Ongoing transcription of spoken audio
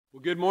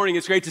Well, good morning.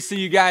 It's great to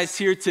see you guys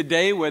here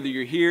today, whether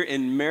you're here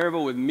in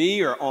Maryville with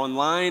me or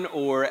online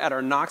or at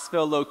our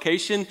Knoxville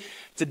location.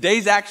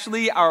 Today's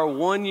actually our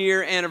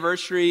 1-year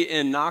anniversary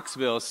in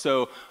Knoxville.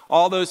 So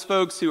all those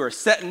folks who are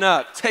setting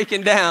up,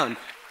 taking down,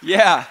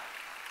 yeah,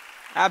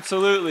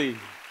 absolutely.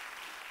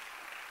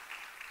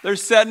 They're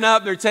setting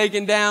up, they're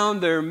taking down,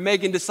 they're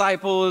making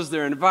disciples,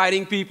 they're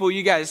inviting people.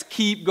 You guys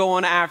keep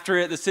going after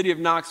it. The city of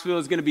Knoxville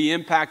is going to be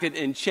impacted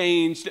and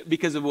changed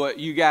because of what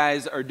you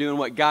guys are doing,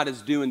 what God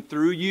is doing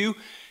through you.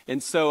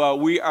 And so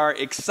we are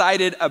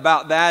excited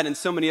about that and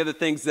so many other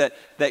things that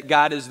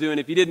God is doing.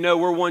 If you didn't know,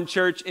 we're one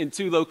church in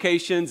 2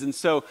 locations. And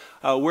so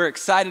we're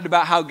excited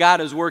about how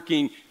God is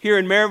working here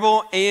in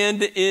Maryville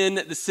and in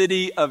the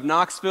city of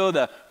Knoxville.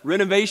 The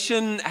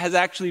renovation has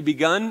actually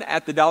begun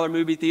at the Dollar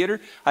Movie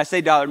Theater. I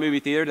say Dollar Movie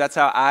Theater. That's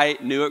how I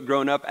knew it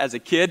growing up as a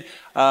kid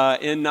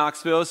in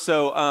Knoxville.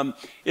 So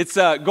it's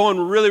going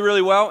really,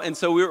 really well. And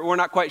so we're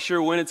not quite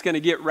sure when it's going to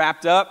get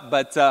wrapped up,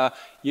 but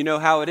you know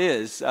how it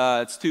is.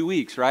 It's 2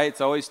 weeks, right?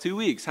 It's always 2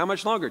 weeks. How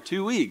much longer?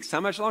 2 weeks. How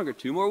much longer?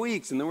 2 more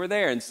weeks, and then we're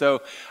there. And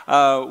so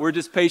we're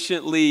just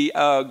patiently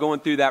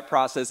going through that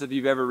process. If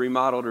you've ever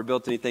remodeled or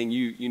built anything,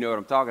 you know what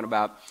I'm talking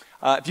about.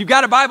 If you've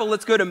got a Bible,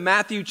 let's go to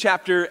Matthew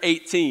chapter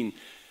 18.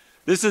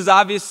 This is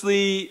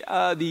obviously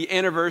the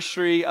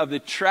anniversary of the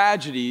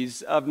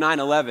tragedies of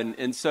 9/11.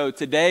 And so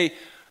today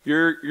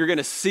you're going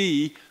to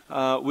see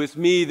with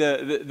me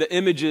the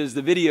images,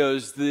 the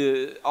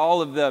videos,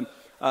 all of the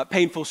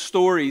painful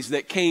stories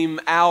that came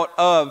out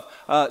of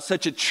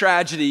such a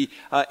tragedy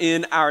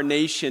in our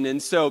nation.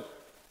 And so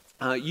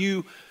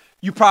you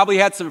probably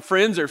had some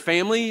friends or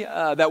family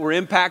that were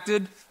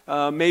impacted.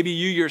 Maybe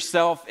you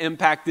yourself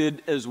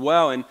impacted as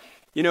well. And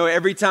you know,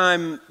 every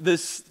time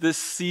this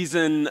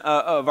season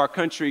of our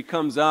country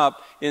comes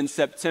up in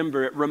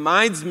September, it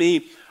reminds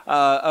me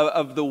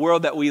of the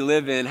world that we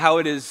live in, how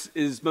it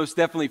is most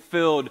definitely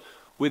filled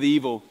with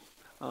evil.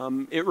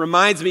 It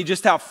reminds me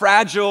just how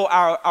fragile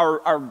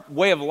our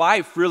way of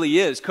life really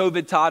is.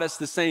 COVID taught us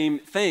the same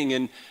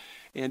thing,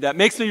 and that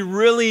makes me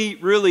really,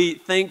 really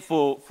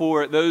thankful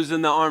for those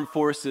in the armed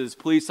forces,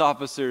 police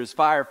officers,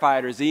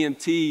 firefighters,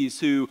 EMTs,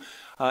 who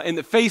in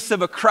the face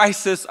of a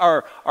crisis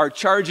are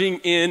charging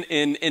in,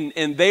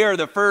 and they are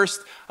the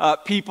first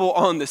people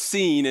on the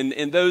scene.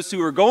 And those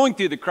who are going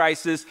through the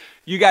crisis,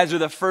 you guys are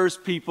the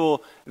first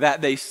people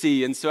that they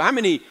see. And so how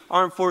many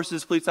armed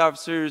forces, police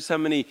officers, how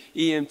many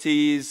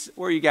EMTs,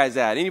 where are you guys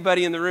at?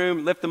 Anybody in the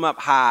room? Lift them up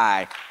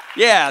high.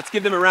 Yeah, let's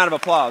give them a round of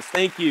applause.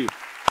 Thank you.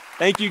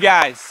 Thank you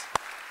guys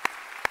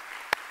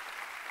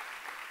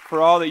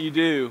for all that you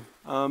do.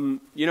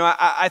 You know,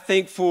 I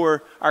think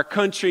for our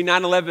country,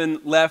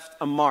 9/11 left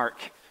a mark.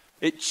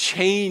 It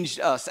changed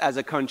us as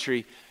a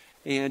country.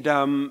 And,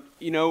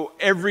 you know,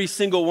 every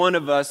single one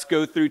of us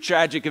go through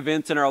tragic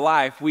events in our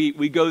life.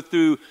 We go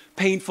through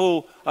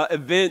painful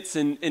events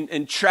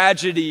and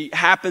tragedy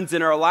happens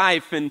in our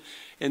life.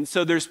 And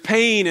so there's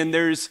pain and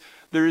there's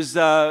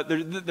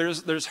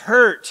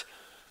hurt.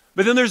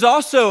 But then there's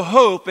also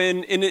hope.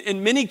 And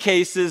in many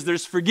cases,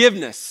 there's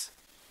forgiveness.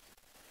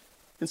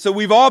 And so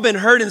we've all been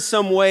hurt in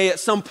some way at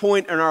some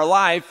point in our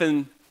life,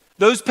 and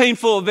those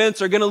painful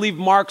events are going to leave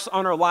marks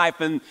on our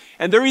life, and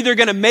they're either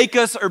going to make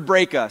us or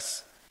break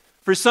us.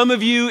 For some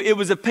of you, it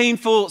was a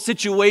painful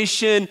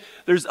situation.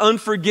 There's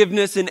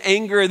unforgiveness and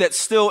anger that's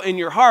still in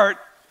your heart,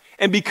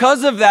 and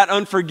because of that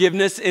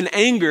unforgiveness and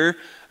anger,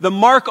 the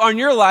mark on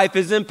your life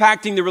is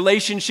impacting the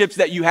relationships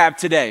that you have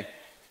today.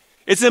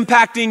 It's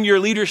impacting your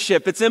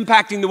leadership. It's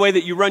impacting the way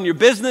that you run your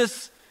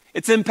business.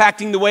 It's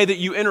impacting the way that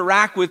you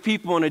interact with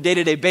people on a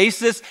day-to-day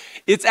basis.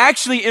 It's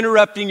actually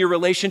interrupting your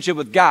relationship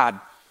with God.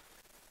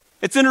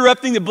 It's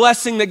interrupting the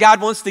blessing that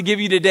God wants to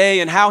give you today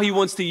and how He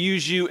wants to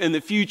use you in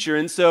the future.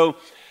 And so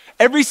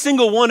every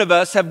single one of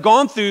us have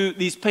gone through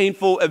these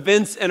painful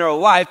events in our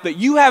life, but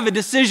you have a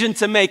decision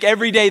to make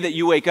every day that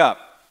you wake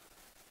up.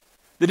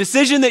 The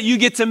decision that you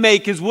get to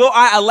make is, will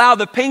I allow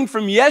the pain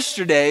from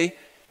yesterday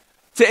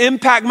to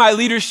impact my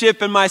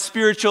leadership and my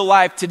spiritual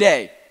life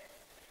today?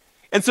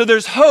 And so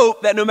there's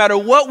hope that no matter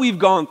what we've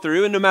gone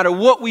through and no matter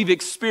what we've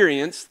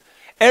experienced,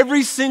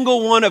 every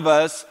single one of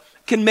us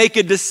can make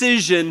a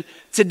decision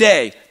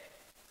today.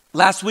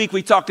 Last week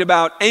we talked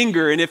about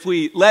anger, and if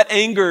we let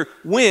anger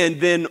win,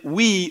 then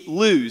we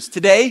lose.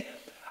 Today,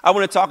 I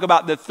want to talk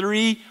about the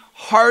 3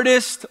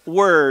 hardest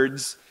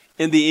words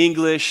in the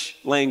English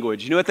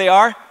language. You know what they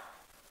are?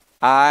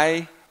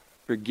 I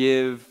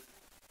forgive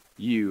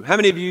you. How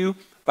many of you,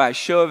 by a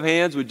show of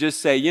hands, would just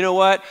say, you know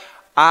what?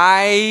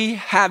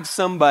 I have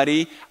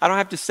somebody, I don't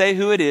have to say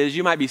who it is,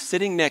 you might be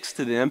sitting next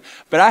to them,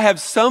 but I have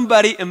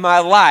somebody in my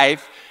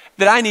life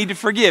that I need to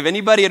forgive.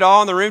 Anybody at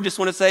all in the room just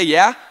want to say,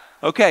 yeah?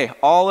 Okay,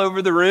 all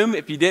over the room.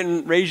 If you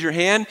didn't raise your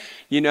hand,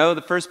 you know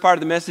the first part of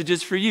the message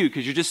is for you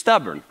because you're just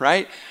stubborn,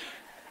 right?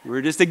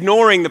 We're just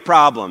ignoring the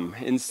problem.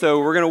 And so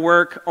we're going to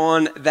work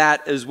on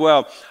that as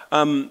well.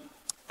 I'm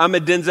a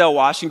Denzel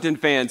Washington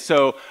fan,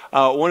 so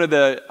one of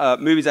the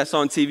movies I saw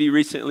on TV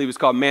recently was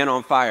called Man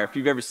on Fire. If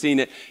you've ever seen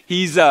it,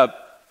 he's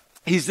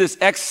he's this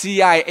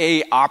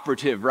ex-CIA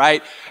operative,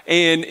 right?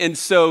 And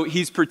so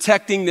he's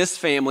protecting this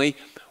family.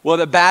 Well,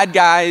 the bad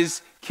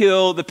guys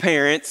kill the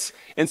parents,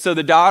 and so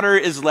the daughter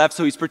is left,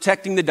 so he's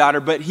protecting the daughter,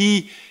 but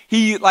he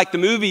like the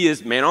movie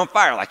is Man on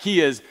Fire, like he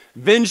is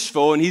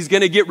vengeful, and he's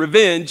gonna get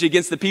revenge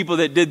against the people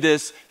that did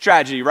this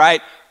tragedy,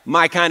 right?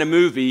 My kind of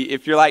movie,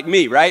 if you're like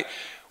me, right?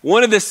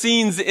 One of the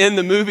scenes in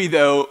the movie,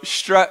 though,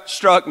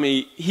 struck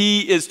me.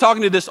 He is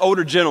talking to this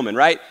older gentleman,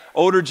 right?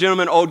 Older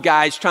gentleman, old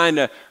guy, is trying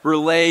to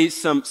relay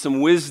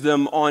some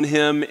wisdom on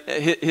him,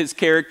 his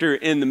character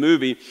in the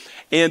movie.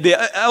 And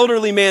the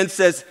elderly man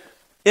says,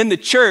 in the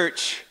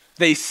church,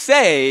 they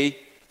say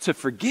to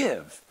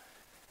forgive.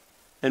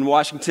 And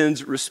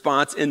Washington's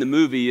response in the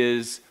movie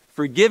is,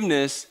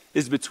 forgiveness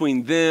is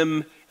between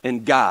them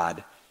and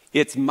God.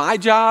 It's my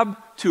job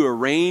to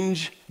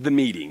arrange the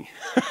meeting.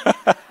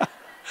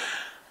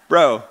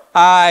 Bro,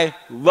 I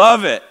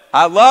love it.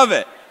 I love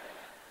it,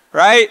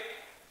 right?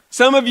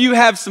 Some of you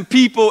have some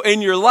people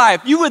in your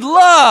life you would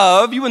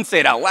love, you wouldn't say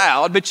it out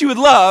loud, but you would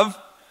love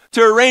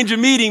to arrange a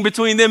meeting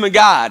between them and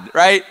God,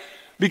 right?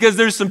 Because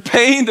there's some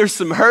pain, there's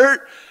some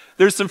hurt,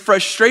 there's some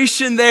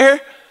frustration there.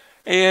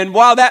 And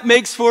while that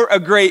makes for a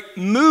great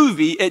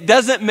movie, it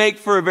doesn't make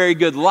for a very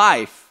good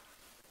life.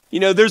 You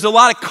know, there's a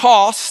lot of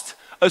cost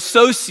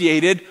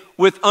associated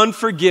with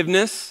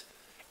unforgiveness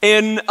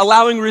and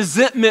allowing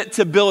resentment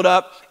to build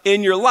up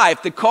in your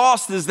life. The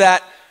cost is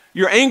that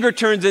your anger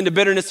turns into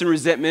bitterness and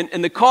resentment,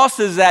 and the cost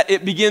is that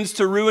it begins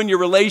to ruin your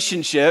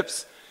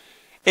relationships,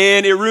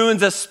 and it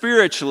ruins us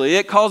spiritually.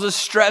 It causes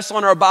stress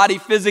on our body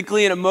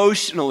physically and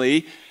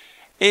emotionally,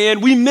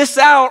 and we miss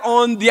out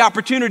on the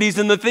opportunities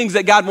and the things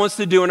that God wants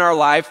to do in our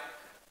life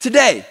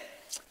today.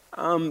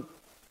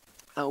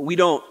 We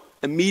don't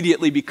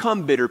immediately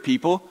become bitter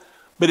people,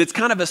 but it's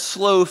kind of a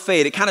slow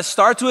fade. It kind of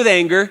starts with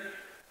anger,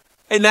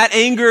 and that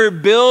anger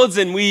builds,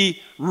 and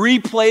we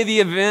replay the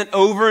event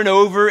over and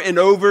over and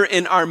over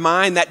in our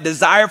mind. That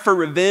desire for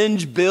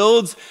revenge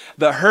builds,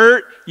 the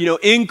hurt,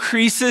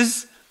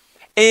 increases,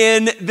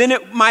 and then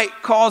it might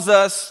cause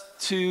us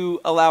to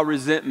allow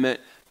resentment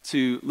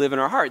to live in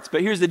our hearts.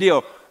 But here's the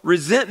deal.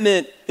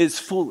 Resentment is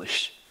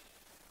foolish.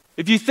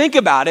 If you think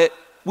about it,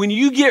 when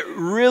you get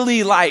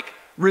really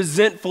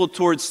resentful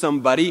towards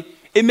somebody,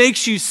 it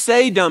makes you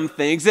say dumb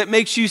things. It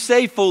makes you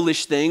say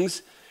foolish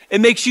things. It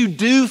makes you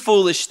do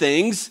foolish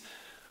things.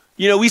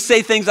 We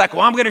say things like,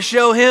 well, I'm going to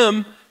show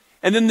him.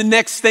 And then the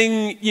next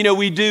thing,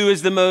 we do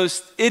is the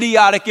most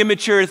idiotic,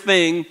 immature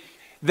thing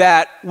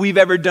that we've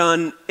ever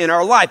done in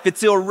our life.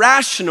 It's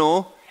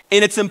irrational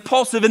and it's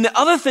impulsive. And the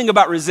other thing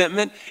about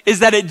resentment is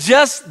that it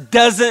just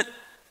doesn't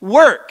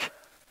work.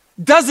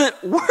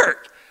 Doesn't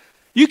work.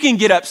 You can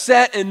get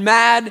upset and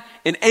mad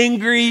and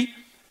angry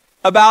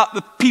about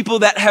the people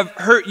that have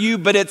hurt you,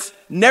 but it's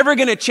never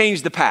going to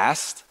change the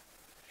past.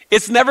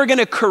 It's never going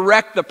to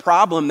correct the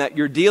problem that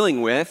you're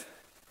dealing with.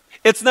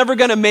 It's never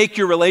going to make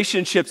your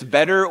relationships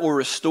better or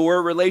restore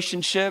a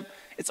relationship.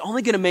 It's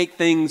only going to make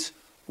things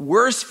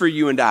worse for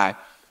you and I. It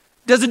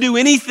doesn't do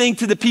anything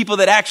to the people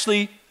that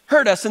actually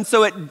hurt us, and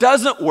so it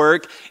doesn't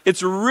work.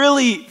 It's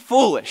really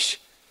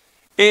foolish.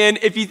 And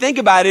if you think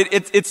about it,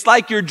 it's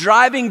like you're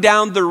driving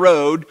down the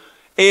road,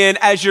 and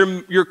as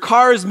your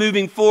car is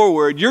moving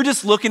forward, you're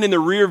just looking in the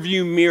rear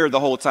view mirror the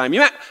whole time.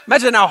 You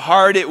imagine how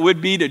hard it would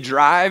be to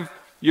drive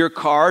your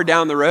car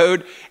down the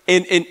road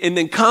and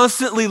then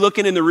constantly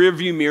looking in the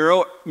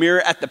rearview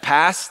mirror at the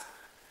past.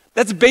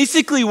 That's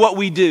basically what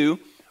we do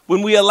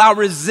when we allow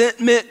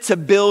resentment to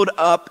build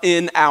up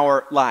in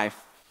our life.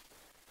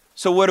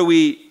 So what are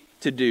we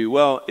to do?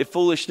 Well, if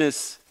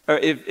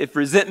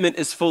resentment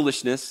is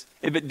foolishness,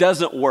 if it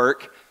doesn't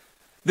work,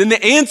 then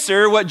the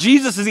answer, what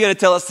Jesus is going to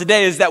tell us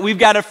today, is that we've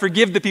got to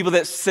forgive the people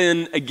that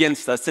sin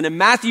against us. And in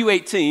Matthew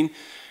 18,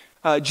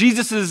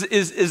 Jesus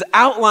is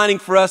outlining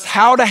for us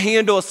how to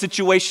handle a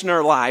situation in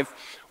our life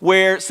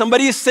where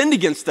somebody has sinned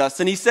against us.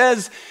 And he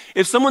says,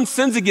 if someone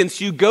sins against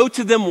you, go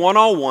to them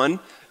one-on-one.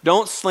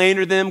 Don't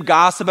slander them,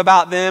 gossip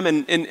about them,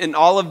 and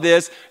all of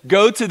this.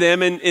 Go to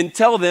them and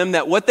tell them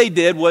that what they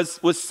did was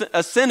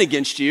a sin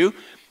against you,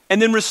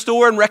 and then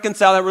restore and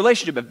reconcile that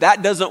relationship. If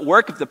that doesn't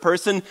work, if the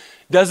person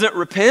doesn't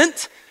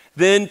repent,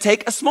 then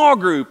take a small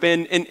group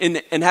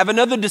and have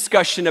another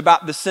discussion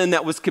about the sin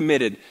that was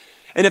committed.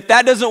 And if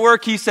that doesn't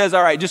work, he says,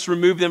 all right, just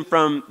remove them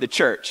from the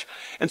church.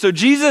 And so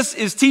Jesus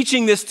is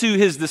teaching this to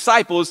his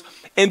disciples,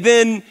 and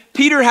then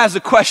Peter has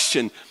a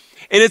question.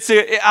 And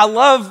I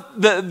love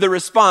the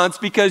response,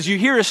 because you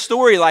hear a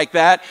story like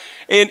that,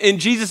 and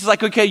Jesus is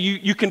like, okay,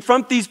 you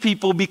confront these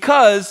people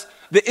because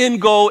the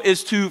end goal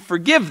is to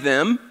forgive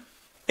them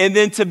and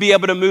then to be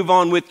able to move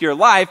on with your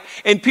life.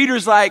 And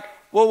Peter's like,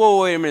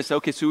 whoa, wait a minute.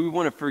 Okay, so we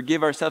want to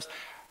forgive ourselves.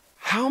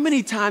 How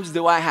many times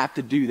do I have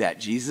to do that,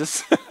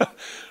 Jesus?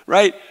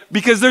 Right?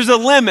 Because there's a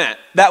limit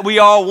that we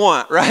all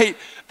want, right?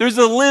 There's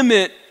a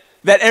limit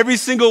that every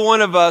single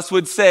one of us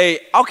would say,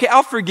 okay,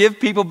 I'll forgive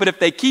people, but if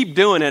they keep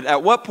doing it,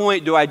 at what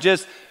point do I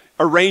just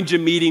arrange a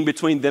meeting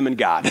between them and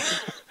God?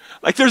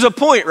 Like, there's a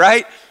point,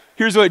 right?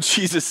 Here's what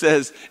Jesus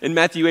says in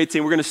Matthew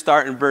 18. We're going to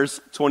start in verse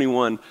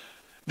 21.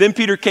 Then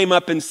Peter came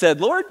up and said,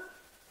 Lord,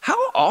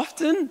 how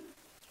often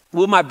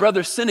will my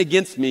brother sin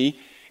against me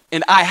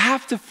and I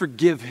have to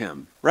forgive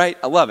him, right?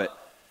 I love it.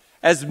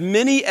 As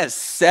many as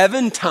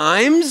 7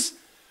 times?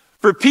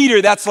 For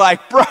Peter, that's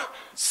like, bro,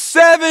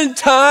 7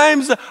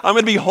 times? I'm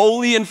going to be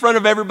holy in front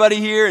of everybody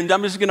here and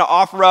I'm just going to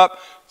offer up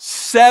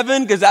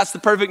 7 because that's the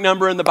perfect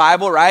number in the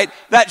Bible, right?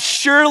 That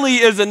surely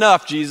is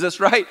enough,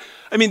 Jesus, right?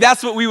 I mean,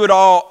 that's what we would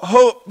all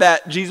hope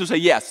that Jesus would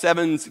say, yeah,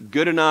 7's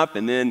good enough.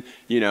 And then,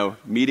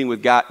 meeting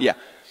with God. Yeah.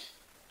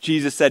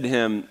 Jesus said to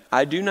him,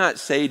 I do not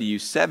say to you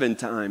 7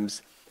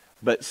 times,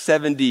 but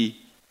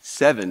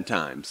 77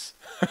 times.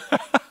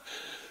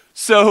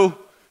 So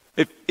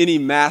if any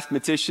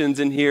mathematicians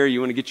in here,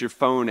 you want to get your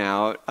phone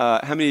out, how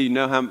many of you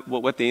know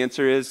what the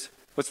answer is?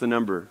 What's the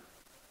number?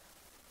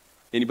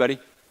 Anybody?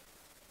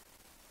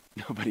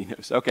 Nobody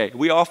knows. Okay,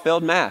 we all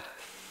failed math.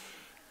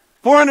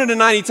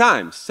 490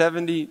 times,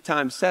 70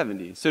 times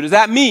 70. So does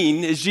that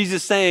mean, is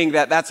Jesus saying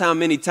that that's how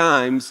many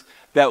times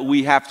that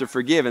we have to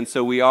forgive? And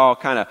so we all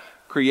kind of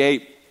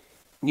create,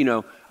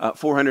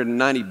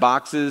 490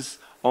 boxes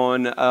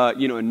on, a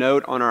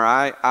note on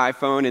our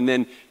iPhone. And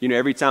then,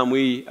 every time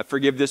we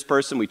forgive this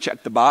person, we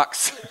check the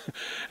box.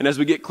 And as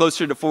we get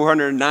closer to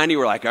 490,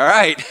 we're like, all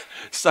right,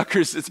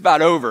 suckers, it's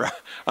about over.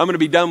 I'm going to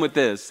be done with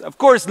this. Of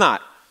course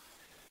not.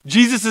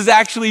 Jesus is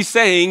actually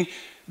saying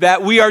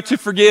that we are to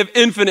forgive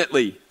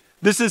infinitely.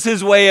 This is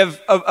his way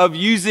of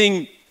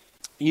using,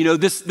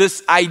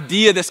 this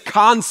idea, this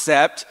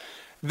concept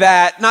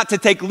that, not to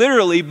take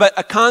literally, but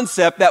a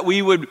concept that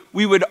we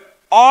would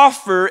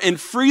offer and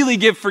freely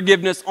give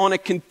forgiveness on a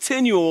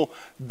continual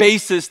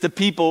basis to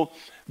people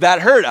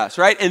that hurt us,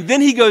 right? And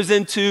then he goes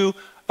into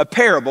a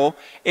parable,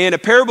 and a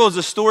parable is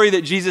a story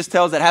that Jesus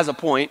tells that has a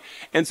point.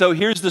 And so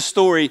here's the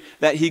story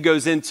that he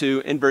goes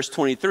into in verse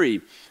 23.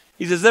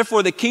 He says,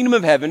 therefore, the kingdom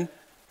of heaven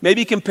may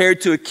be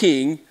compared to a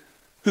king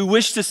who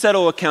wished to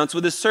settle accounts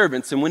with his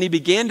servants. And when he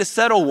began to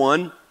settle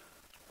one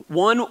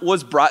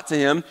was brought to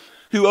him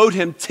who owed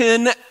him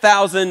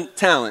 10,000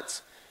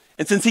 talents.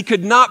 And since he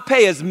could not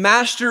pay, his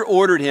master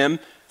ordered him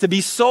to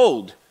be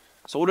sold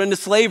into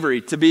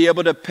slavery to be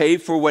able to pay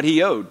for what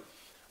he owed,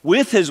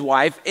 with his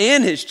wife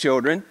and his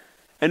children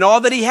and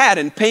all that he had,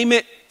 in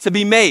payment to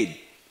be made.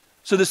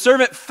 So the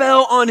servant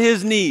fell on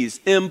his knees,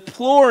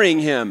 imploring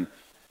him,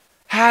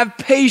 have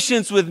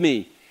patience with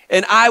me,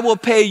 and I will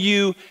pay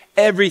you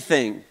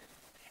everything.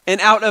 And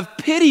out of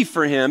pity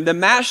for him, the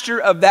master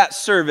of that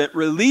servant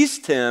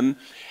released him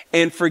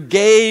and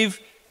forgave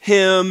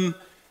him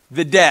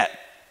the debt.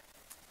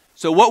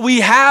 So what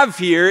we have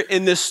here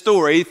in this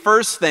story,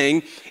 first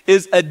thing,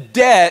 is a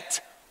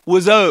debt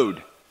was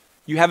owed.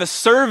 You have a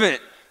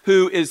servant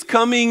who is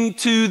coming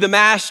to the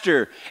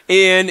master,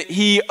 and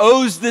he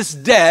owes this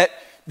debt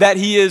that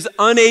he is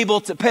unable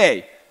to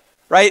pay.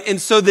 Right?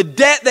 And so the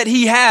debt that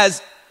he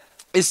has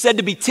is said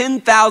to be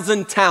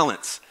 10,000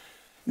 talents.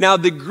 Now,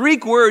 the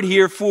Greek word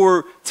here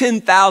for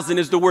 10,000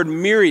 is the word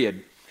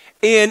myriad,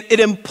 and it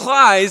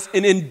implies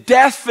an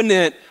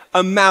indefinite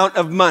amount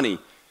of money.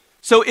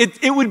 So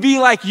it would be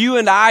like you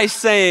and I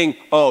saying,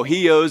 oh,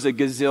 he owes $1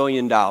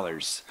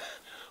 gazillion.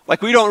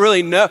 Like, we don't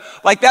really know.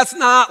 Like, that's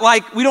not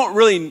like, we don't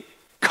really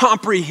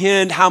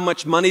comprehend how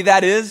much money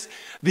that is.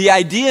 The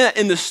idea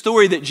in the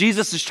story that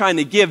Jesus is trying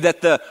to give,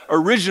 that the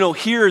original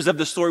hearers of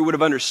the story would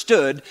have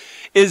understood,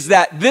 is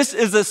that this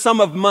is a sum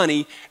of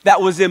money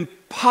that was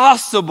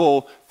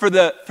impossible for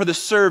the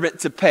servant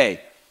to pay.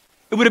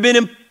 It would have been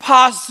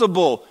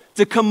impossible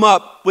to come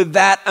up with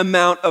that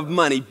amount of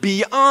money,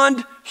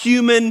 beyond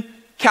human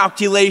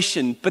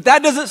calculation. But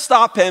that doesn't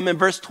stop him in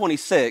verse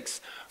 26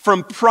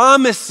 from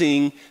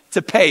promising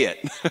to pay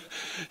it.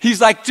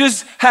 He's like,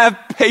 just have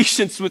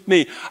patience with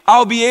me.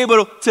 I'll be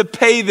able to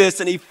pay this.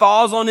 And he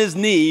falls on his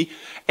knees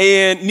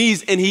and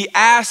he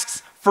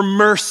asks for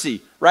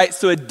mercy, right?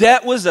 So a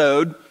debt was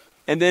owed.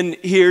 And then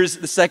here's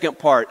the second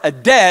part. A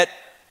debt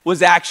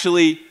was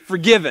actually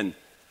forgiven.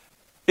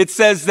 It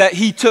says that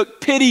he took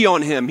pity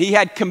on him. He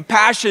had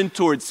compassion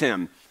towards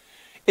him.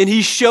 And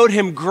he showed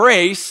him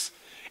grace.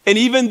 And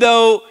even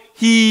though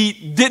he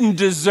didn't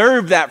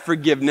deserve that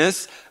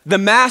forgiveness, the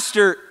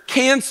master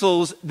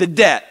cancels the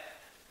debt.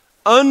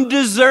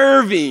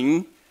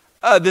 Undeserving,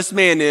 this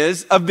man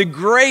is, of the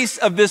grace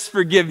of this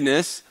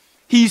forgiveness,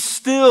 he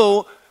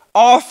still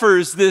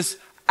offers this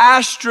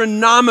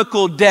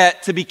astronomical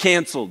debt to be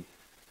canceled.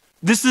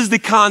 This is the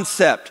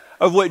concept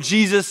of what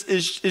Jesus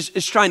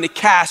is trying to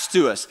cast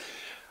to us.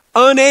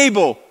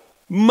 Unable,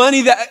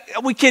 money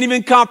that we can't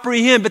even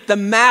comprehend, but the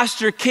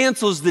master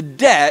cancels the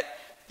debt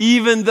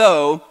even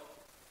though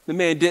the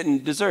man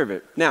didn't deserve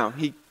it. Now,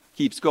 he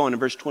keeps going in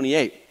verse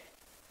 28.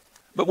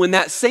 But when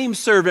that same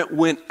servant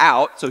went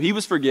out, so he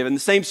was forgiven, the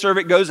same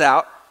servant goes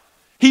out,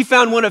 he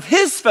found one of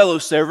his fellow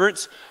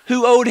servants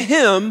who owed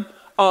him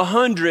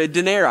 100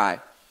 denarii.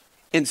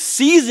 And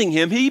seizing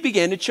him, he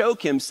began to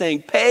choke him,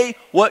 saying, pay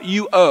what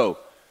you owe.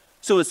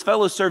 So his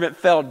fellow servant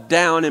fell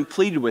down and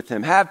pleaded with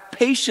him, have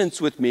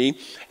patience with me,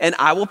 and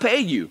I will pay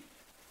you.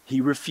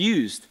 He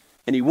refused,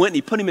 and he went and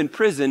he put him in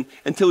prison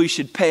until he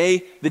should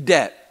pay the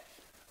debt.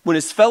 When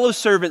his fellow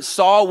servants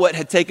saw what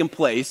had taken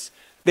place,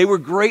 They were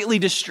greatly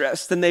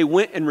distressed, and they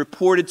went and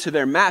reported to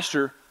their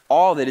master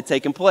all that had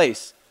taken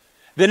place.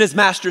 Then his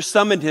master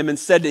summoned him and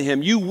said to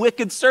him, "You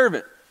wicked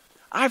servant,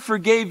 I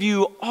forgave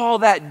you all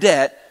that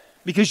debt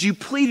because you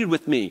pleaded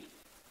with me.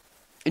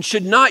 And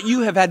should not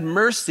you have had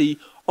mercy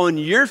on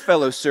your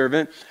fellow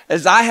servant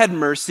as I had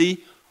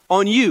mercy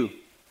on you?"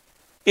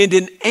 And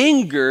in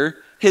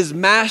anger, his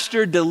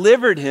master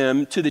delivered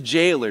him to the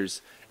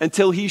jailers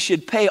until he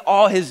should pay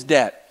all his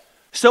debt.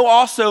 So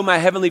also my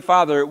heavenly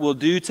Father will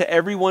do to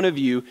every one of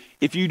you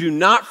if you do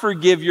not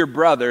forgive your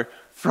brother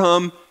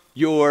from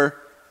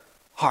your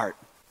heart.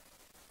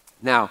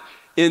 Now,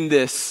 in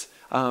this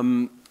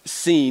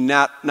scene,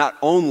 not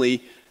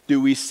only do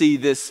we see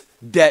this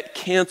debt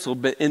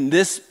canceled, but in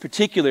this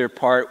particular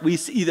part, we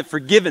see the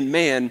forgiven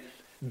man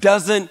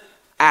doesn't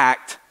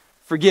act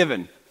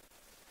forgiven.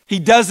 He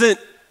doesn't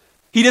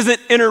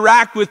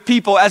interact with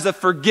people as a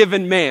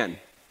forgiven man.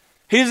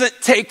 He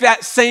doesn't take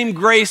that same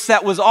grace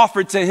that was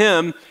offered to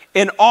him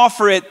and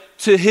offer it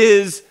to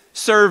his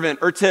servant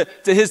or to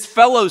his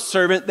fellow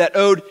servant that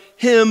owed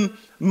him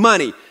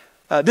money.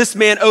 This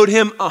man owed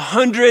him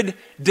 100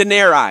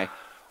 denarii,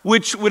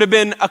 which would have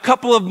been a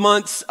couple of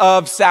months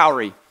of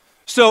salary.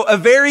 So a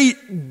very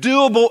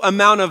doable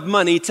amount of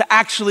money to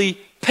actually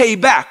pay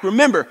back.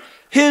 Remember,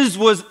 his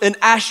was an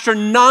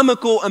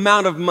astronomical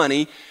amount of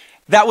money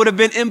that would have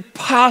been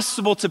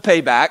impossible to pay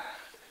back.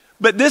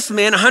 But this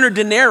man, 100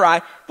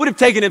 denarii, would have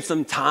taken him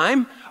some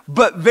time,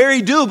 but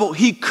very doable.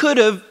 He could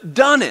have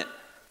done it.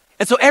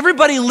 And so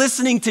everybody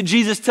listening to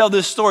Jesus tell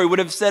this story would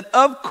have said,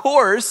 of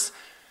course,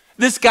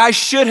 this guy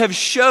should have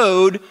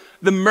showed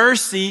the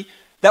mercy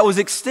that was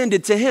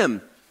extended to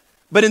him.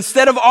 But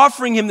instead of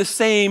offering him the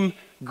same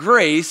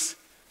grace,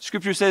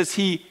 Scripture says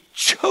he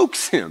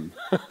chokes him.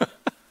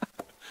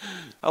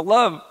 I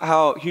love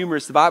how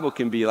humorous the Bible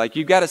can be. Like,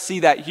 you've got to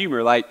see that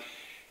humor. Like,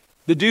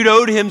 the dude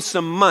owed him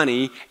some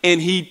money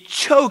and he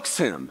chokes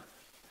him.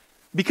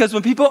 Because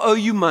when people owe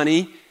you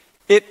money,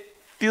 it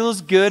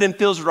feels good and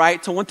feels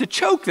right to want to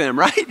choke them,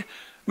 right? I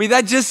mean,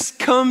 that's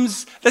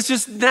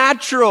just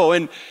natural.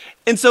 And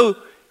so,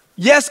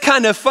 yes,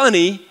 kind of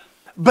funny,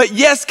 but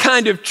yes,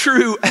 kind of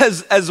true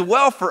as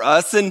well for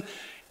us. And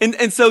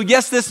so,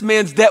 yes, this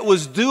man's debt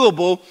was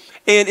doable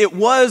and it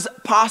was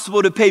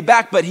possible to pay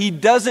back, but he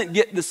doesn't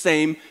get the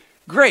same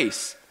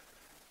grace.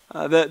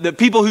 The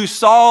people who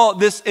saw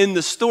this in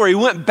the story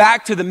went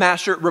back to the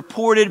master,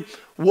 reported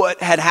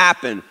what had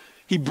happened.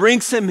 He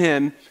brings him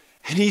in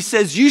and he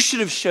says, "You should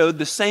have showed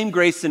the same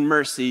grace and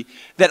mercy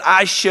that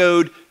I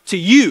showed to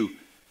you."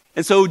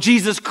 And so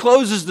Jesus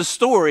closes the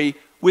story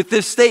with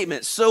this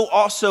statement: "So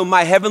also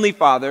my heavenly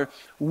Father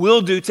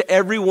will do to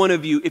every one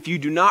of you if you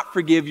do not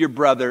forgive your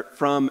brother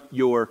from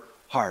your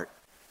heart."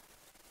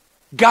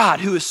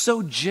 God, who is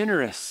so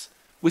generous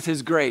with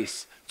his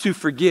grace to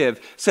forgive,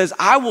 says,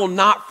 "I will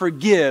not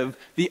forgive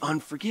the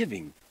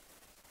unforgiving."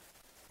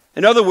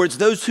 In other words,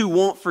 those who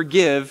won't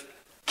forgive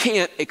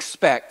can't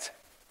expect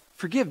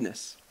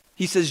forgiveness.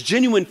 He says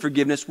genuine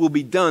forgiveness will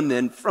be done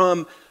then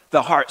from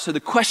the heart. So the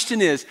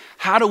question is,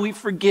 how do we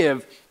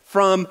forgive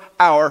from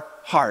our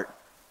heart?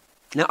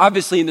 Now,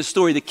 obviously in the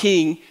story, the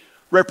king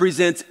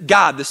represents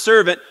God. The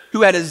servant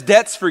who had his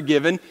debts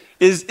forgiven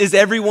is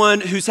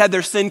everyone who's had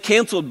their sin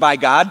canceled by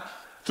God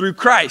through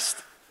Christ.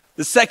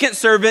 The second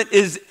servant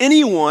is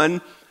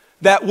anyone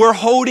that we're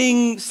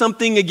holding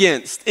something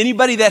against.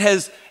 Anybody that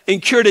has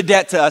incurred a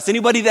debt to us,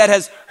 anybody that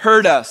has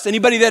hurt us,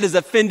 anybody that has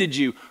offended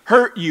you,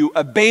 hurt you,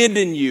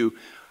 abandoned you,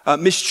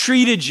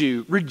 mistreated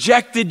you,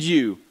 rejected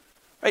you.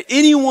 Right?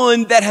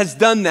 Anyone that has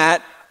done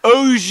that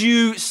owes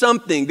you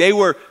something. They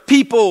were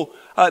people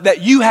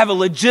that you have a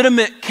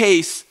legitimate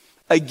case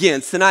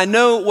against. And I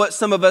know what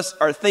some of us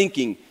are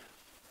thinking.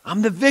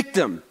 I'm the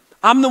victim.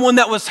 I'm the one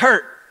that was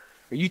hurt.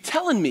 Are you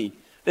telling me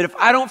that if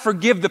I don't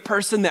forgive the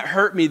person that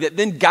hurt me, that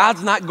then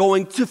God's not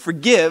going to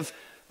forgive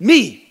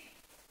me?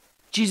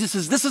 Jesus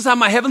says, this is how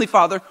my heavenly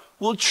Father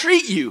will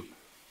treat you.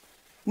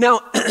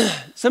 Now,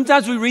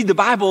 sometimes we read the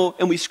Bible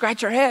and we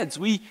scratch our heads.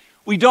 We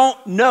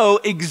don't know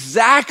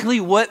exactly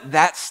what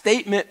that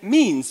statement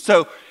means.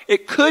 So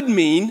it could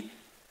mean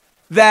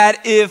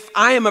that if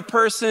I am a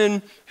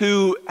person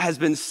who has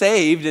been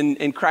saved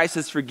and Christ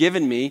has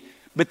forgiven me,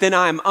 but then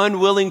I'm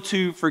unwilling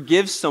to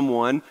forgive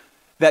someone,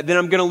 that then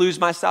I'm going to lose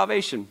my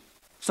salvation.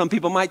 Some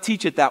people might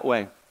teach it that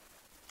way.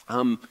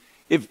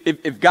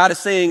 If God is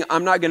saying,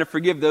 I'm not going to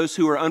forgive those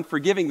who are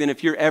unforgiving, then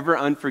if you're ever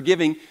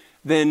unforgiving,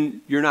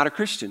 then you're not a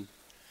Christian.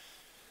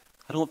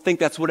 I don't think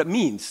that's what it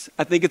means.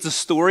 I think it's a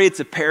story, it's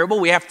a parable.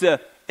 We have to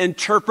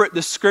interpret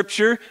the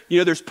scripture. You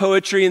know, there's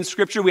poetry in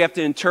scripture. We have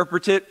to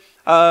interpret it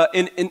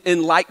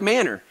in like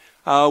manner.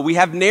 We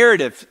have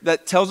narrative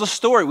that tells a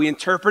story. We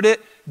interpret it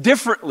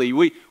differently.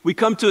 We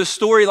come to a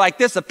story like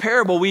this, a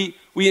parable, we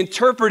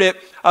interpret it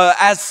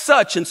as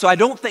such. And so I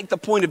don't think the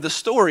point of the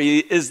story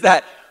is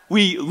that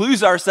we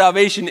lose our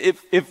salvation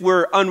if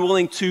we're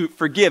unwilling to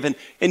forgive. And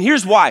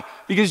here's why.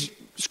 Because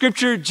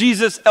Scripture,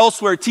 Jesus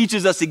elsewhere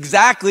teaches us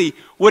exactly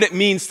what it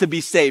means to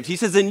be saved. He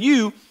says, "And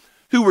you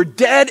who were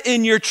dead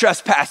in your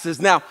trespasses."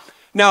 Now,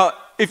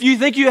 if you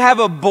think you have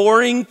a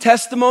boring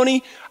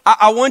testimony,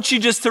 I want you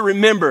just to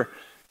remember,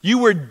 you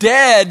were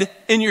dead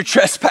in your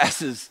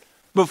trespasses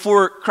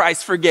before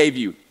Christ forgave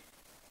you,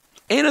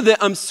 and of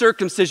the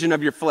uncircumcision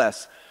of your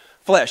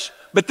flesh.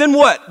 But then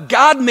what?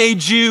 God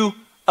made you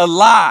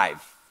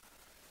alive.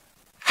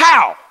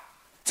 How?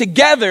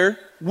 Together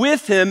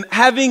with him,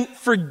 having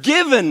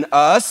forgiven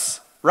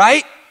us,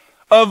 right,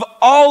 of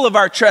all of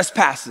our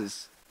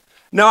trespasses.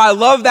 Now, I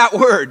love that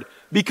word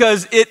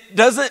because it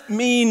doesn't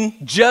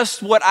mean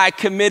just what I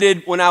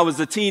committed when I was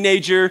a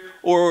teenager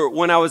or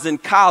when I was in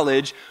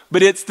college,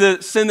 but it's the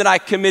sin that I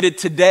committed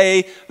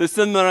today, the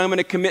sin that I'm going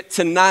to commit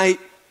tonight,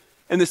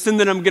 and the sin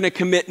that I'm going to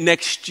commit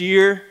next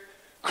year.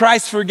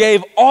 Christ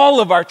forgave all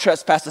of our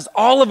trespasses,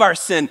 all of our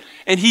sin,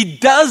 and he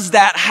does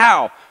that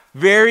how?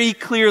 Very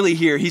clearly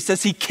here. He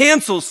says he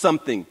cancels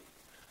something.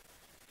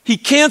 He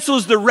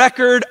cancels the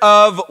record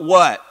of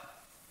what?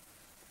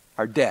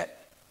 Our debt.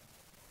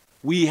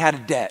 We had a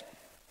debt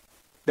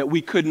that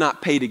we could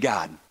not pay to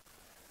God,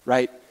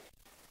 right?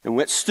 And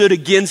what stood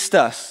against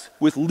us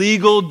with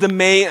legal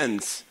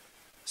demands.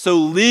 So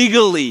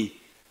legally,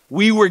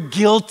 we were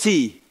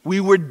guilty.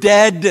 We were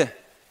dead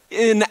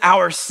in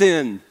our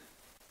sin.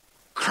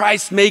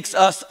 Christ makes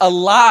us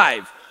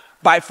alive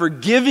by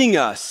forgiving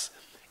us,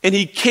 and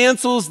he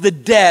cancels the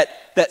debt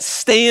that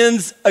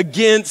stands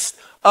against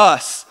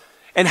us.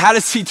 And how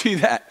does he do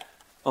that?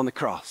 On the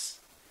cross.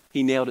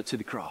 He nailed it to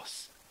the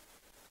cross.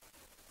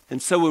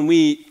 And so when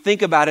we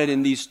think about it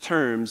in these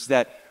terms,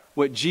 that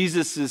what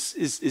Jesus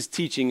is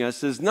teaching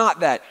us is not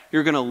that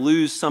you're going to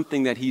lose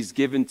something that he's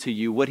given to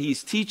you. What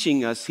he's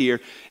teaching us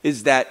here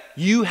is that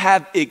you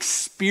have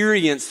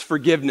experienced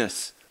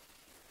forgiveness.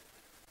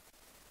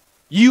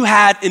 You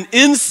had an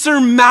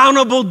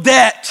insurmountable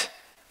debt,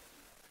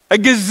 a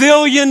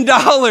gazillion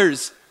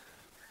dollars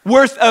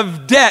worth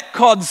of debt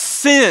called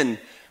sin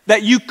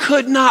that you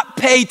could not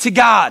pay to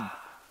God.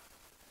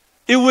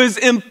 It was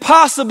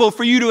impossible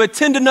for you to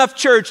attend enough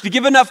church, to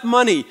give enough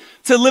money,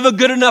 to live a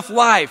good enough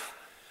life.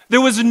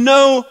 There was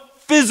no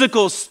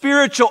physical,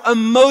 spiritual,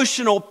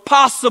 emotional,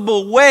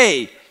 possible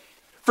way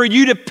for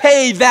you to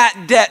pay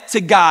that debt to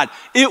God.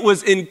 It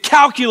was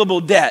incalculable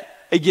debt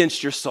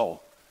against your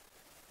soul.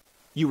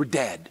 You were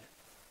dead,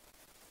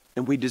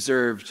 and we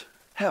deserved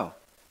hell.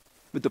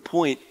 But the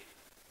point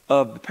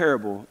of the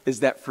parable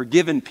is that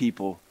forgiven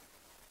people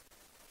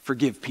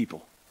forgive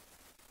people.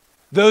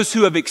 Those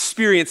who have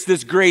experienced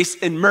this grace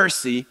and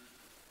mercy,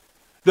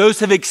 those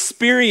who have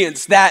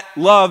experienced that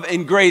love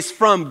and grace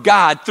from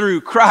God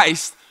through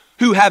Christ,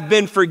 who have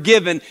been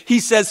forgiven,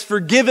 he says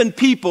forgiven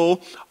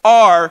people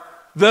are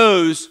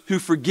those who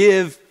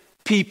forgive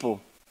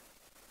people.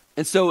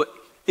 And so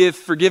if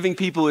forgiving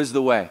people is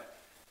the way,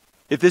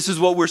 if this is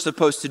what we're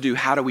supposed to do,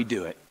 how do we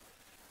do it?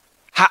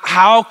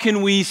 How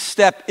can we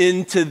step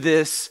into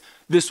this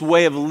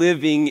way of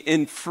living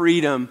in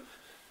freedom?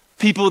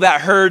 People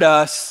that hurt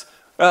us,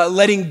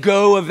 letting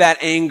go of that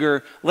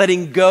anger,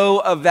 letting go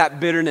of that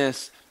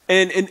bitterness.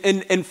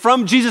 And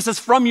from Jesus says,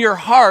 from your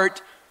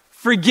heart,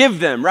 forgive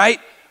them, right?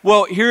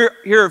 Well, here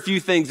are a few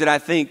things that I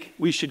think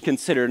we should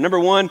consider. Number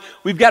one,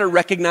 we've got to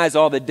recognize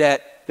all the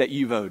debt that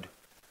you've owed.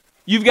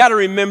 You've got to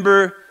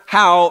remember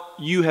how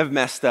you have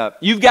messed up.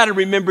 You've got to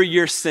remember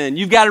your sin.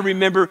 You've got to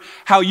remember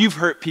how you've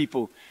hurt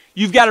people.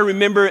 You've got to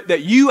remember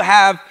that you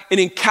have an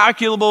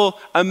incalculable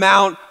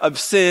amount of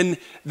sin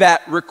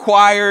that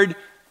required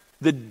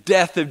the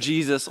death of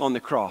Jesus on the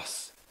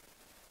cross.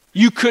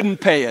 You couldn't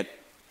pay it.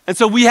 And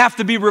so we have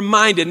to be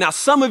reminded. Now,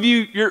 some of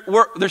you,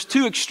 there's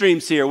two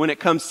extremes here when it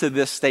comes to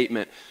this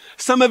statement.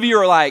 Some of you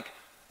are like,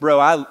 bro,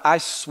 I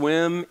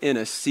swim in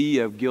a sea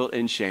of guilt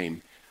and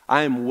shame.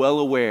 I am well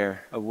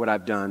aware of what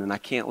I've done, and I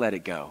can't let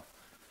it go.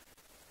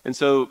 And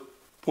so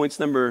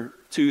points number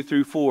 2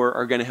 through 4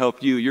 are going to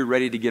help you. You're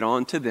ready to get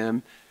on to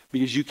them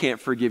because you can't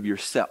forgive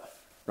yourself,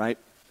 right?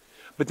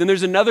 But then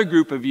there's another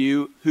group of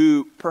you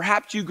who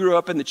perhaps you grew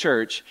up in the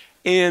church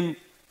and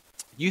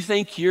you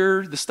think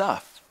you're the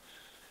stuff.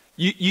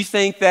 You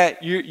think that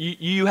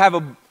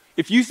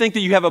if you think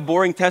that you have a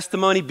boring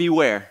testimony,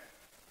 beware.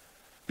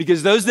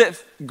 Because those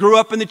that grew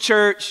up in the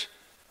church,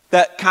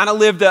 that kind of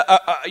lived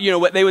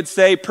what they would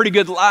say, pretty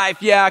good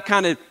life. Yeah, I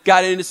kind of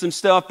got into some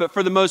stuff, but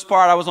for the most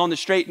part, I was on the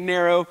straight and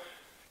narrow.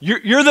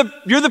 You're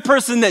the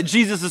person that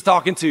Jesus is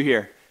talking to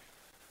here.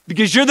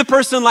 Because you're the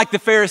person like the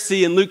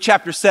Pharisee in Luke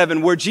chapter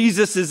 7, where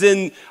Jesus is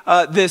in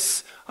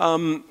this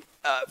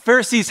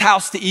Pharisee's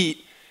house to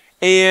eat.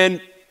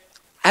 And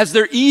as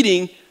they're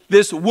eating,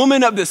 this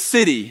woman of the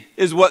city,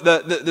 is what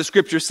the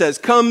scripture says,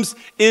 comes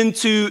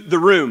into the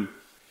room.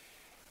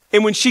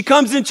 And when she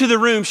comes into the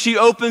room, she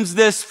opens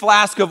this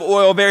flask of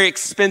oil, very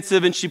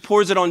expensive, and she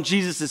pours it on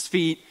Jesus'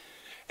 feet.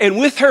 And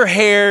with her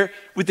hair,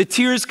 with the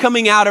tears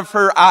coming out of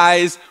her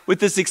eyes, with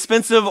this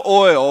expensive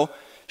oil,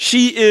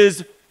 she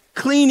is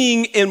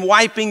cleaning and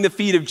wiping the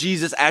feet of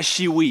Jesus as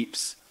she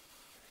weeps.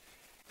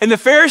 And the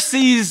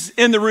Pharisees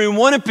in the room,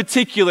 one in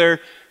particular,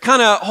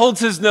 kind of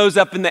holds his nose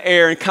up in the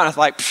air and kind of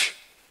like, psh,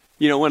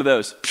 one of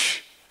those.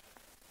 Psh.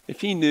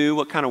 If he knew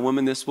what kind of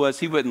woman this was,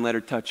 he wouldn't let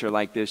her touch her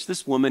like this.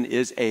 This woman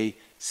is a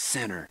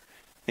sinner.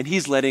 And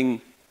he's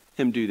letting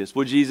him do this.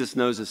 Well, Jesus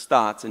knows his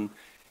thoughts, and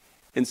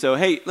And so,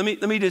 hey, let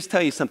me just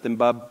tell you something,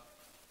 bub.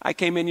 I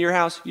came into your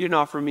house. You didn't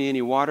offer me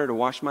any water to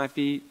wash my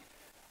feet.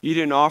 You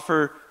didn't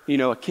offer,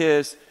 a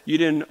kiss. You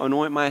didn't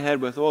anoint my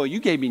head with oil. You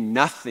gave me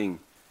nothing.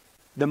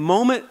 The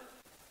moment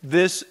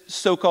this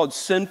so-called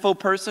sinful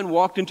person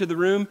walked into the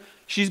room,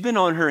 she's been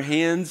on her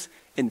hands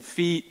and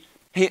feet,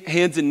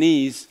 hands and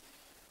knees,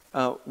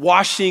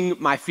 washing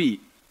my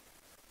feet.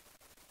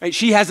 Right?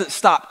 She hasn't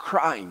stopped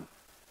crying.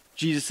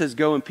 Jesus says,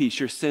 go in peace.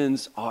 Your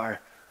sins are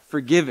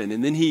forgiven.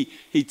 And then he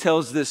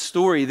tells this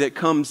story that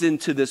comes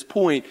into this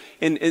point.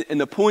 And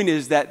the point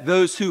is that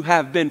those who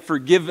have been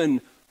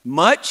forgiven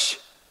much,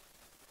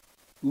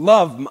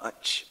 love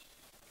much.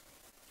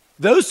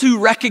 Those who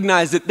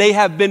recognize that they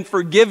have been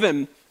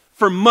forgiven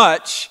for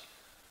much,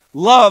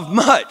 love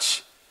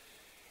much.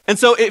 And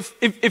so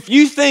if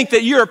you think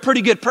that you're a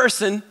pretty good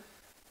person,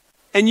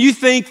 and you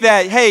think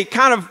that, hey,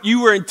 kind of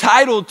you were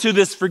entitled to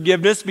this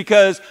forgiveness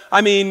because,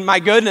 my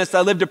goodness,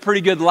 I lived a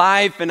pretty good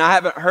life and I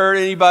haven't hurt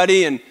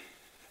anybody, and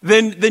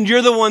then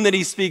you're the one that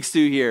he speaks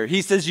to here.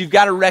 He says you've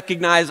got to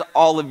recognize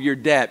all of your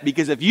debt,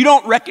 because if you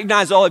don't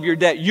recognize all of your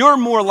debt, you're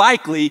more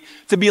likely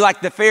to be like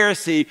the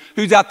Pharisee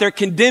who's out there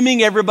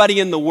condemning everybody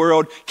in the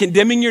world,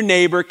 condemning your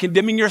neighbor,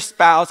 condemning your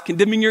spouse,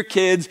 condemning your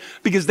kids,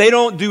 because they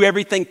don't do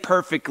everything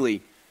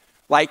perfectly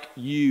like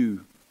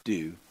you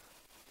do.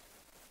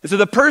 And so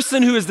the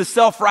person who is the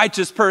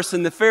self-righteous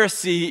person, the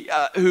Pharisee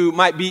who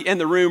might be in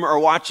the room or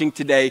watching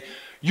today,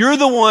 you're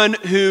the one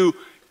who,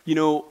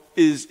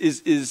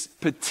 is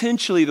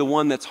potentially the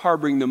one that's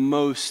harboring the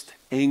most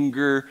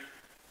anger,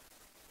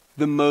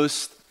 the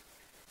most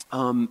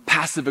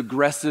passive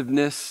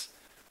aggressiveness,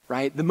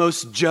 right? The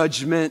most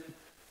judgment.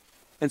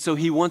 And so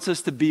he wants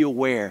us to be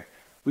aware.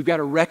 We've got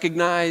to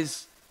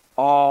recognize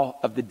all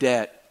of the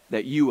debt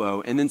that you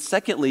owe. And then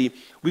secondly,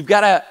 we've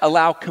got to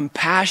allow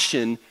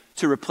compassion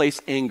to replace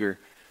anger.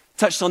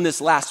 Touched on this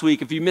last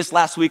week. If you missed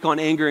last week on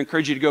anger, I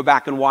encourage you to go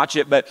back and watch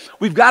it. But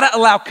we've got to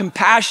allow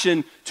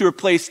compassion to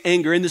replace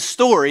anger. In the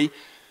story,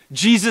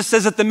 Jesus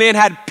says that the man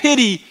had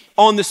pity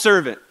on the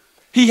servant.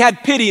 He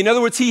had pity. In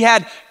other words, he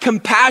had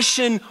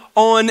compassion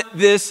on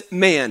this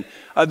man.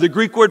 The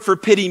Greek word for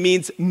pity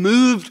means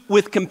moved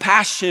with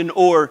compassion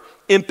or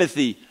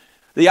empathy.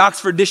 The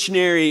Oxford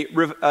Dictionary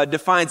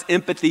defines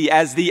empathy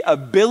as the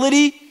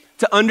ability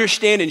to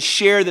understand and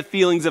share the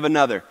feelings of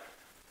another.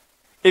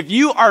 If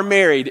you are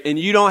married and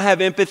you don't have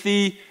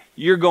empathy,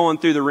 you're going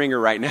through the ringer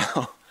right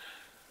now.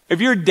 If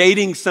you're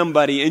dating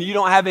somebody and you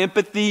don't have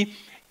empathy,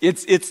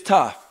 it's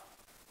tough.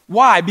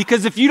 Why?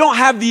 Because if you don't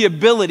have the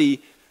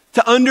ability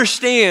to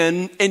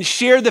understand and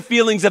share the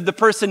feelings of the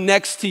person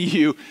next to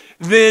you,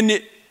 then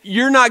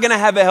you're not going to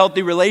have a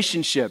healthy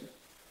relationship.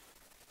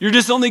 You're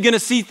just only going to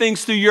see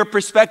things through your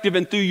perspective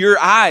and through your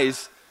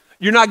eyes.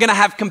 You're not going to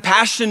have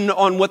compassion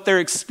on what they're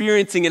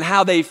experiencing and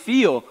how they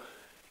feel.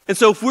 And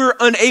so if we're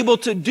unable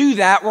to do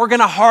that, we're going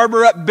to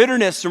harbor up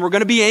bitterness and we're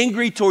going to be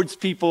angry towards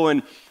people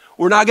and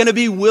we're not going to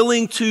be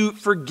willing to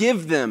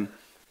forgive them.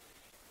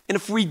 And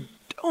if we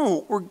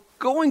don't, we're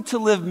going to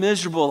live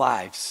miserable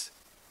lives.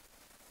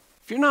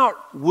 If you're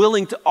not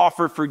willing to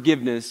offer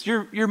forgiveness,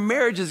 your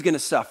marriage is going to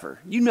suffer.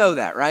 You know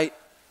that, right?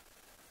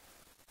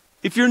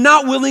 If you're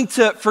not willing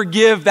to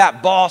forgive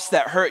that boss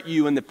that hurt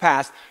you in the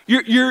past,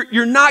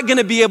 you're not going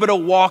to be able to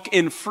walk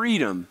in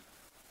freedom.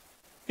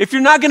 If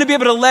you're not going to be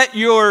able to let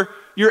your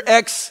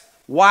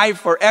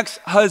ex-wife or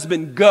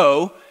ex-husband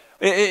go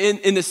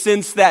in the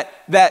sense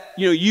that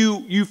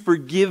you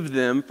forgive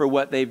them for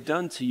what they've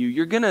done to you,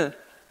 you're gonna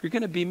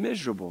be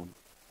miserable.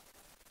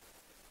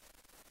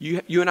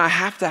 You and I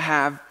have to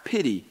have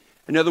pity.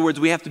 In other words,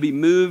 we have to be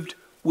moved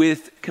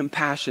with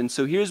compassion.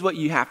 So here's what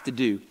you have to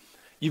do.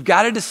 You've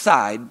got to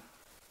decide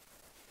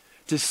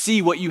to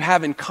see what you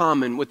have in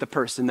common with the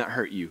person that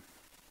hurt you.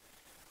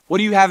 What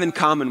do you have in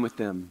common with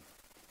them?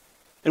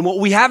 And what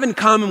we have in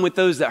common with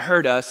those that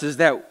hurt us is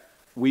that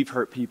we've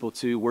hurt people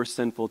too. We're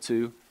sinful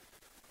too.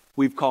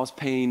 We've caused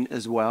pain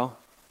as well.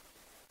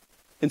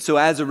 And so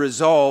as a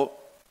result,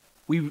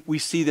 we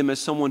see them as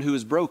someone who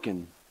is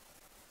broken.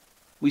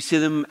 We see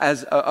them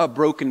as a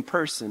broken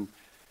person.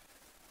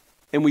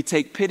 And we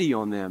take pity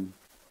on them.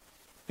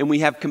 And we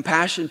have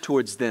compassion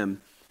towards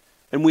them.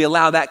 And we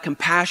allow that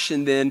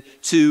compassion then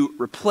to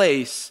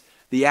replace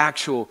the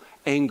actual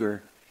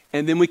anger.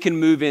 And then we can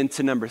move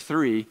into number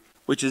 3,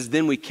 which is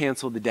then we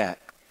cancel the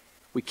debt.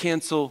 We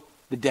cancel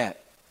the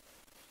debt.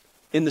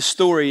 In the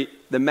story,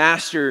 the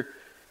master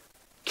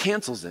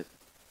cancels it.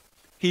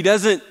 He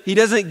doesn't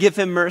give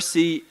him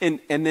mercy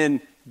and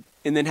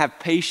then have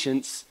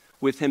patience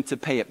with him to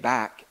pay it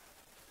back.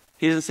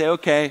 He doesn't say,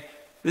 okay,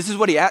 this is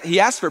what he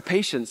asked for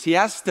patience. He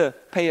asked to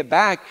pay it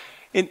back.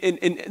 And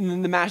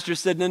then the master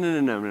said, no,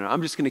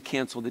 I'm just going to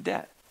cancel the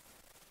debt.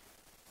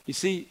 You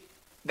see,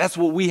 that's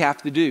what we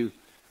have to do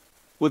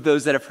with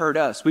those that have hurt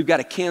us. We've got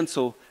to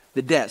cancel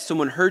the debt.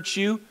 Someone hurts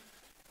you,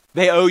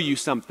 they owe you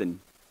something,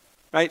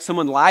 right?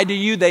 Someone lied to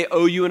you, they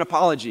owe you an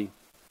apology.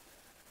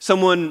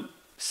 Someone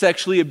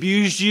sexually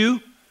abused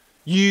you,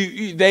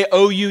 they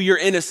owe you your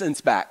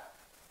innocence back.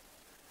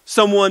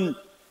 Someone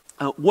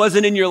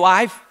wasn't in your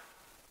life,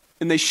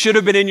 and they should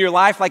have been in your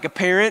life like a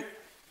parent,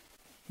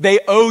 they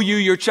owe you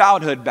your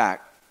childhood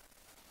back.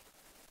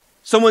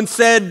 Someone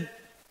said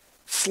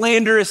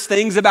slanderous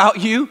things about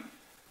you,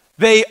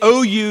 they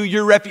owe you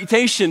your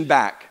reputation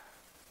back.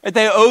 Right?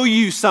 They owe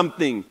you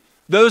something.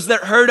 Those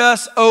that hurt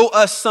us owe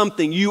us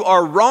something. You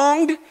are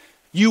wronged,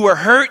 you were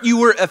hurt, you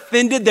were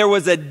offended. There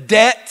was a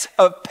debt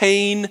of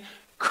pain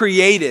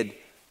created.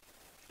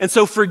 And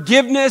so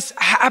forgiveness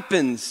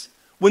happens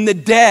when the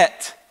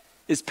debt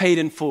is paid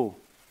in full.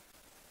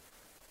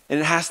 And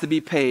it has to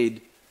be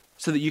paid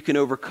so that you can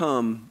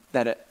overcome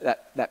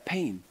that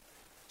pain,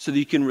 so that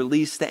you can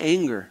release the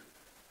anger.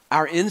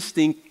 Our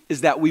instinct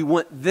is that we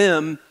want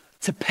them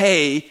to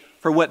pay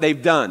for what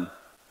they've done,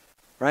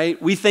 right?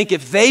 We think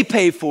if they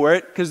pay for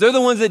it, because they're the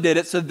ones that did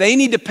it, so they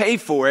need to pay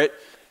for it,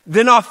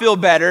 then I'll feel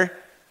better.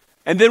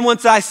 And then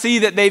once I see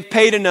that they've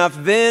paid enough,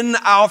 then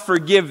I'll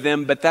forgive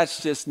them. But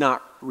that's just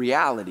not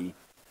reality.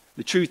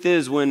 The truth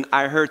is, when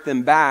I hurt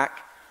them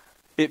back,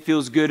 it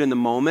feels good in the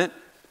moment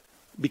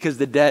because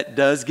the debt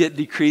does get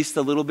decreased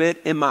a little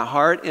bit in my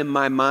heart, in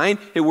my mind.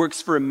 It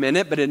works for a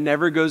minute, but it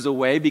never goes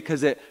away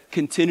because it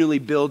continually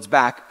builds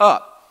back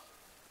up.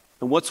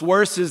 And what's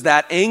worse is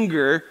that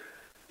anger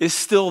is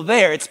still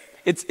there.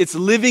 It's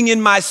living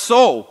in my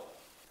soul,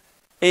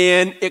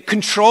 and it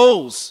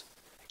controls,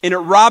 and it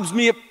robs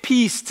me of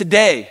peace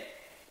today,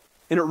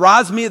 and it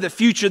robs me of the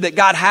future that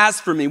God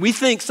has for me. We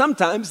think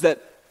sometimes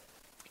that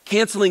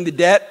canceling the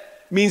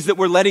debt means that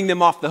we're letting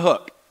them off the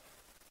hook.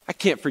 I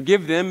can't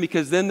forgive them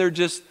because then they're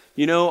just,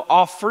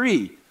 off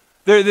free.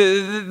 They're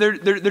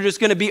just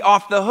going to be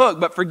off the hook.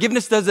 But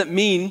forgiveness doesn't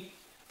mean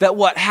that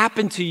what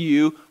happened to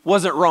you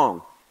wasn't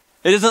wrong.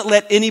 It doesn't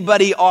let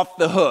anybody off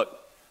the hook.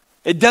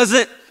 It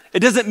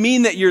doesn't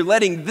mean that you're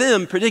letting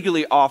them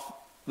particularly off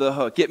the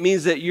hook. It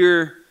means that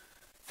you're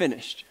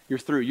finished. You're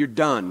through. You're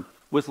done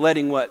with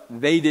letting what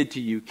they did to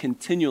you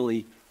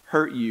continually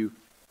hurt you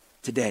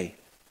today.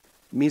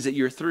 It means that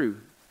you're through.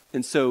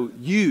 And so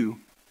you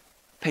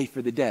pay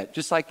for the debt,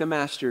 just like the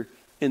master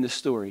in the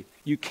story.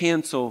 You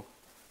cancel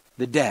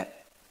the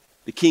debt.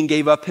 The king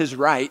gave up his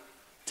right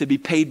to be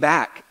paid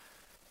back.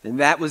 And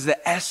that was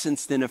the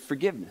essence then of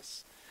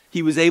forgiveness.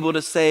 He was able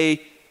to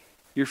say,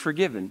 you're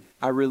forgiven.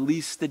 I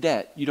release the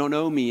debt. You don't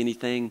owe me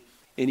anything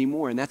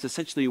anymore. And that's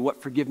essentially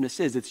what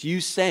forgiveness is. It's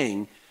you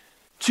saying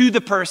to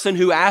the person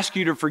who asked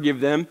you to forgive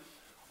them,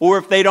 or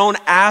if they don't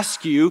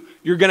ask you,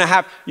 you're going to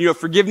have,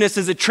 forgiveness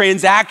is a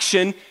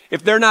transaction.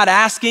 If they're not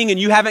asking and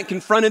you haven't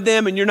confronted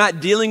them and you're not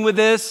dealing with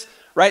this,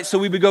 right? So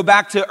we would go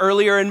back to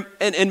earlier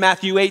in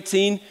Matthew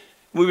 18.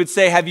 We would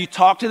say, have you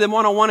talked to them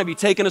one-on-one? Have you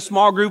taken a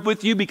small group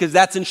with you? Because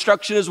that's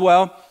instruction as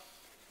well.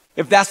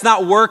 If that's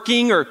not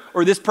working, or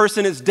this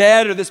person is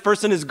dead, or this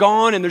person is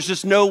gone, and there's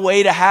just no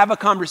way to have a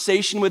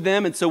conversation with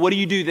them, and so what do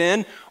you do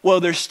then?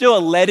 Well, there's still a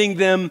letting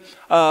them,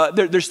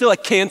 there's still a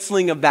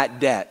canceling of that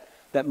debt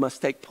that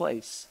must take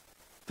place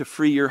to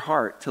free your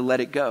heart, to let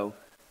it go.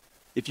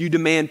 If you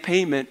demand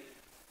payment,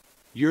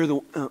 you're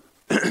the,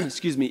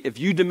 if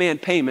you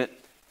demand payment,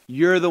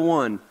 you're the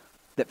one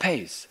that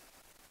pays.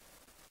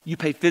 You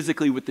pay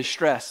physically with the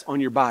stress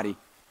on your body.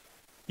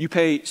 You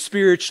pay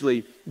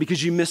spiritually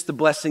because you missed the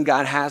blessing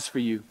God has for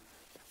you.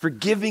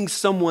 Forgiving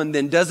someone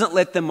then doesn't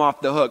let them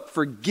off the hook.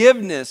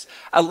 Forgiveness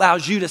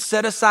allows you to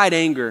set aside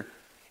anger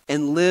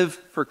and live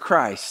for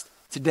Christ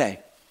today.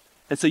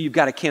 And so you've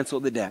got to cancel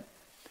the debt.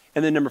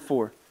 And then number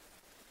 4,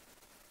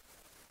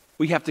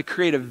 we have to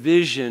create a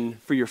vision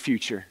for your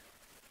future.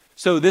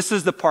 So this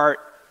is the part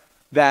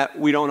that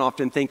we don't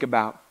often think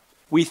about.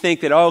 We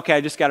think that, I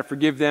just got to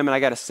forgive them and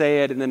I got to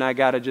say it and then I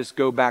got to just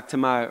go back to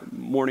my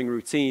morning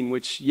routine,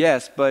 which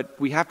yes, but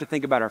we have to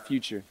think about our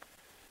future.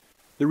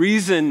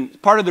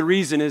 Part of the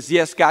reason is,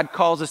 yes, God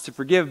calls us to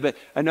forgive, but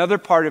another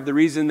part of the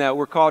reason that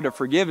we're called to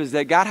forgive is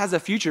that God has a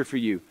future for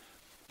you.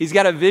 He's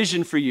got a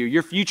vision for you,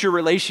 your future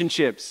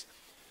relationships.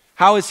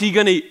 How is he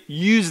going to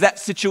use that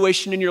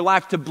situation in your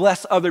life to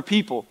bless other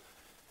people?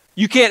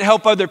 You can't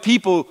help other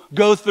people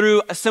go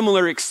through a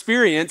similar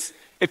experience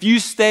if you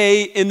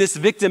stay in this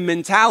victim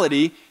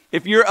mentality.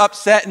 If you're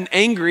upset and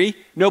angry,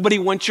 nobody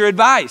wants your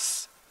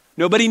advice.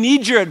 Nobody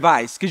needs your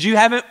advice because you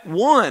haven't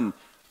won.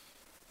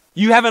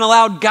 You haven't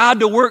allowed God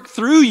to work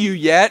through you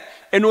yet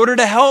in order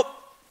to help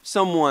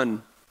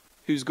someone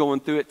who's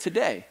going through it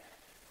today.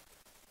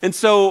 And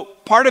so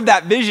part of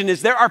that vision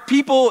is there are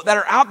people that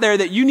are out there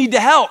that you need to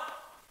help.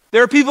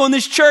 There are people in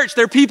this church,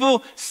 there are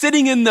people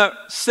sitting in the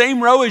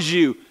same row as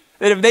you,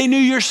 that if they knew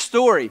your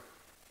story,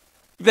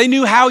 if they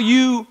knew how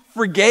you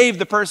forgave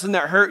the person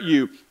that hurt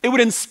you, it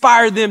would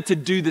inspire them to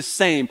do the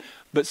same.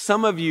 But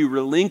some of you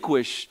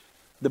relinquish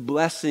the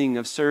blessing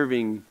of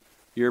serving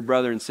your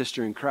brother and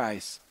sister in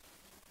Christ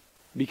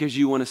because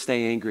you want to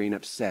stay angry and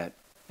upset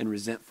and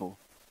resentful.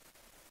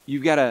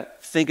 You've got to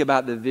think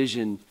about the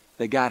vision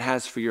that God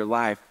has for your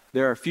life.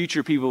 There are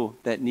future people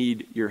that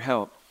need your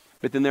help,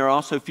 but then there are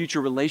also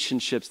future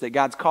relationships that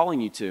God's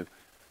calling you to.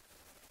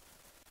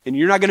 And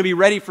you're not going to be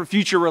ready for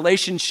future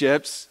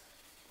relationships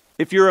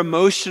if you're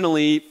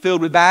emotionally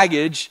filled with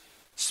baggage.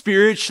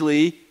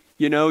 Spiritually,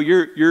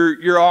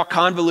 You're all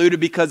convoluted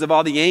because of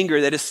all the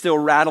anger that is still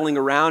rattling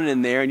around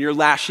in there, and you're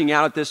lashing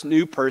out at this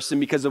new person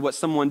because of what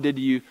someone did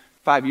to you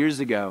 5 years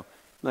ago.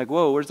 Like,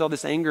 whoa, where's all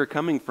this anger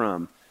coming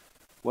from?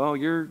 Well,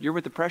 you're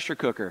with the pressure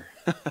cooker.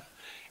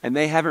 And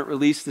they haven't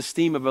released the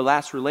steam of a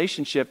last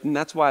relationship, and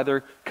that's why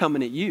they're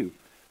coming at you.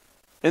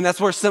 And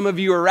that's where some of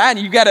you are at.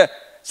 And you got to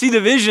see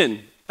the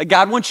vision. Like,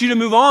 God wants you to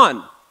move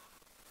on.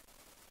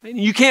 And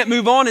you can't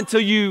move on until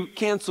you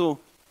cancel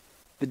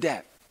the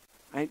debt,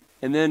 right?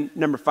 And then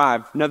number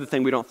 5, another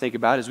thing we don't think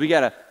about is we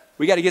got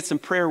to get some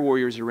prayer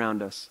warriors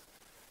around us.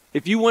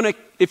 If you want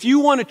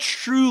to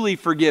truly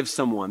forgive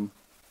someone,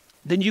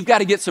 then you've got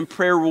to get some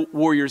prayer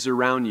warriors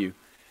around you.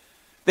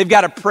 They've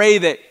got to pray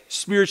that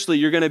spiritually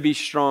you're going to be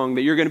strong,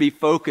 that you're going to be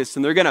focused,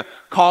 and they're going to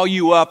call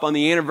you up on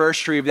the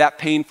anniversary of that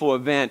painful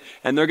event,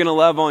 and they're going to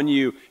love on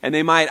you, and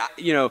they might,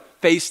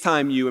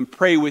 FaceTime you and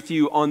pray with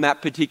you on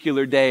that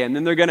particular day, and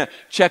then they're going to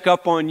check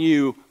up on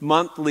you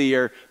monthly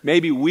or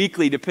maybe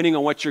weekly, depending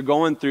on what you're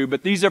going through.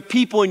 But these are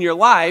people in your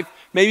life,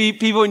 maybe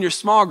people in your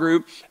small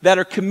group, that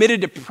are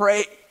committed to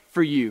pray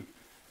for you,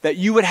 that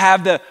you would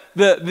have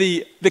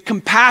the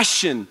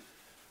compassion,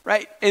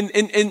 right,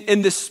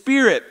 and the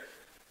spirit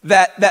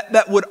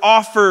that would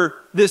offer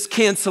this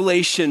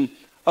cancellation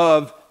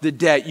of the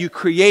debt. You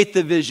create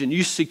the vision.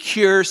 You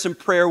secure some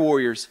prayer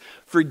warriors.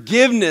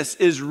 Forgiveness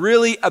is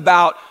really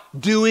about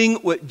doing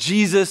what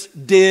Jesus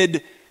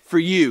did for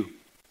you.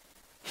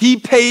 He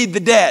paid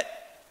the debt.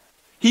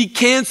 He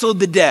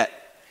canceled the debt.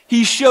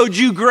 He showed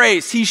you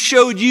grace. He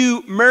showed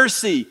you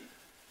mercy.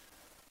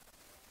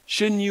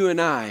 Shouldn't you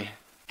and I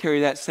carry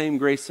that same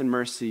grace and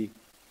mercy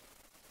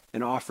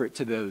and offer it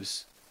to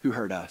those who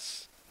hurt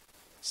us?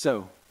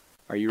 So,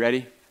 are you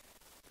ready?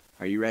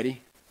 Are you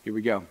ready? Here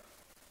we go.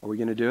 Are we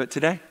going to do it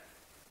today?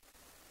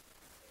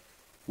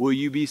 Will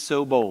you be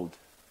so bold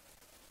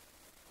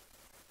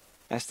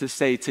as to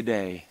say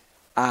today,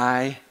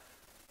 I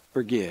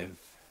forgive,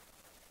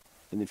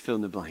 and then fill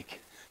in the blank.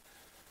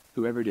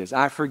 Whoever it is,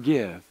 I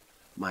forgive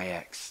my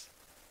ex.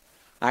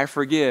 I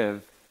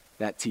forgive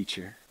that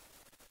teacher.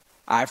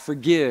 I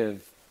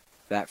forgive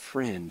that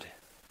friend.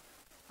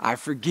 I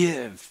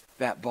forgive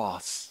that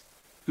boss.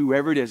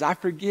 Whoever it is, I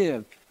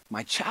forgive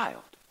my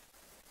child.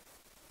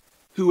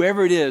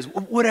 Whoever it is,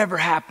 whatever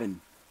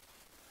happened.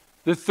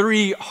 The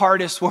 3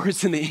 hardest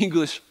words in the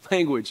English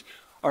language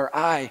are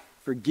I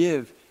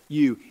forgive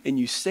you. And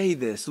you say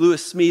this.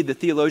 Lewis Smead, the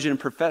theologian and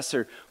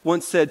professor,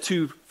 once said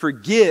to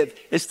forgive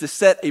is to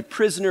set a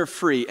prisoner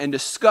free and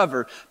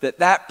discover that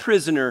that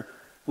prisoner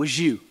was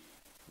you.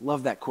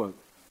 Love that quote.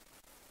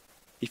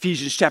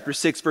 Ephesians chapter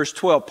 6, verse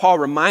 12, Paul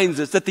reminds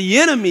us that the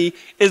enemy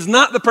is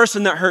not the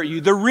person that hurt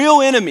you. The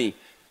real enemy,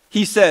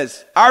 he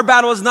says, our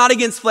battle is not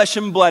against flesh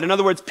and blood, in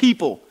other words,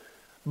 people,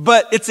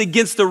 but it's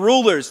against the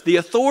rulers, the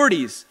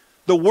authorities,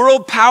 the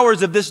world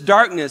powers of this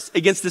darkness,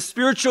 against the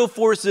spiritual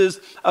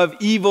forces of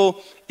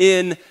evil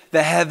in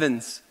the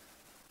heavens.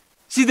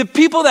 See, the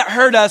people that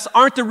hurt us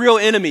aren't the real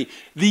enemy.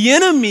 The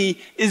enemy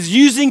is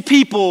using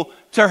people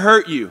to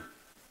hurt you.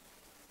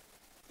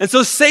 And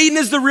so Satan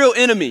is the real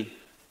enemy.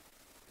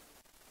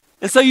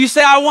 And so you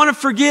say, I want to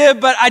forgive,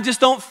 but I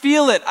just don't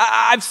feel it.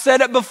 I've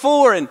said it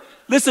before. And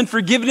listen,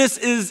 forgiveness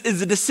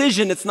is a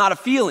decision. It's not a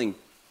feeling.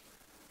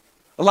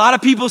 A lot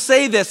of people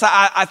say this.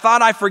 I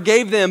thought I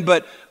forgave them,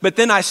 but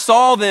then I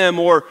saw them,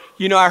 or,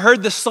 I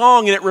heard the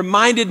song and it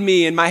reminded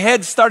me, and my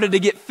head started to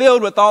get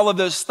filled with all of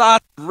those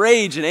thoughts of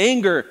rage and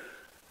anger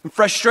and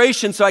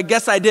frustration. So I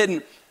guess I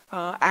didn't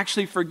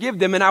actually forgive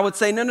them. And I would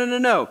say,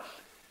 no.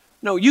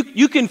 No,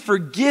 you can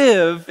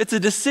forgive. It's a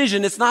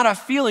decision. It's not a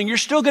feeling. You're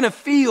still going to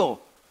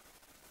feel.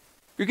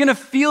 You're going to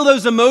feel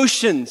those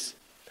emotions.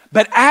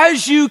 But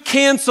as you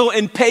cancel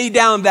and pay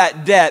down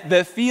that debt,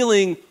 the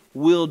feeling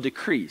will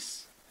decrease.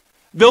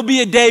 There'll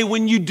be a day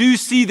when you do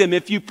see them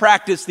if you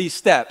practice these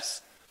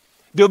steps.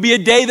 There'll be a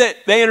day that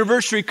the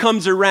anniversary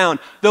comes around.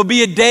 There'll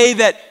be a day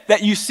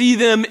that you see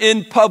them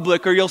in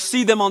public, or you'll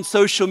see them on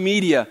social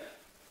media.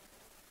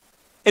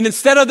 And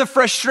instead of the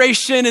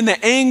frustration and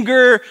the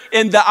anger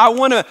and I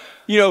want to,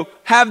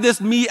 have this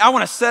I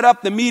want to set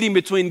up the meeting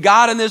between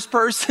God and this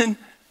person.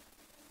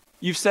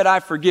 You've said, I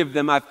forgive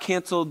them. I've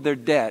canceled their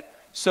debt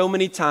so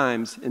many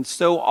times and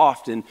so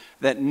often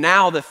that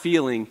now the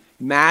feeling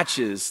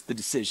matches the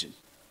decision.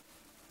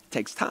 It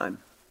takes time.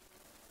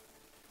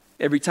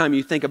 Every time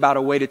you think about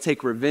a way to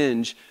take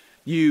revenge,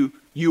 you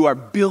are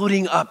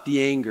building up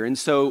the anger. And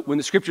so when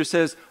the scripture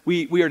says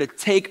we are to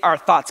take our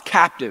thoughts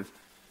captive,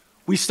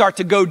 we start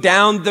to go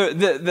down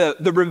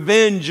the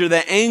revenge or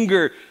the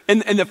anger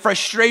and the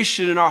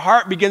frustration, and our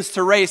heart begins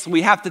to race. And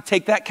we have to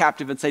take that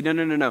captive and say,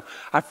 no.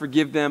 I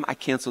forgive them. I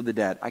cancel the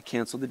debt. I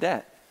cancel the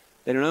debt.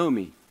 They don't owe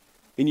me.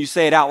 And you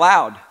say it out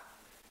loud,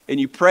 and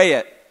you pray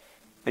it,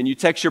 and you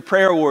text your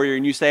prayer warrior,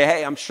 and you say,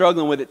 hey, I'm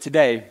struggling with it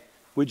today.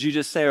 Would you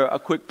just say a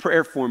quick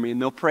prayer for me?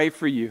 And they'll pray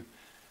for you.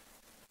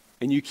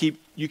 And you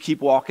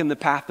keep walking the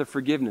path of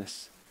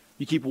forgiveness.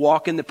 You keep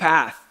walking the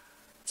path.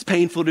 It's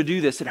painful to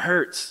do this. It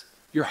hurts.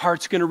 Your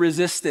heart's going to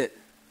resist it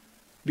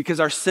because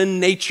our sin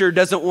nature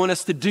doesn't want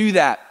us to do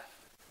that.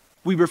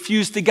 We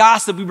refuse to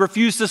gossip. We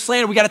refuse to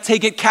slander. We got to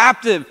take it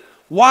captive.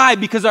 Why?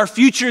 Because our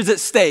future is at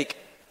stake.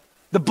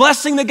 The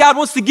blessing that God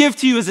wants to give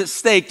to you is at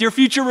stake. Your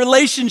future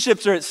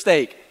relationships are at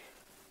stake.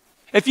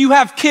 If you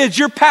have kids,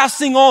 you're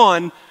passing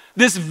on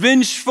this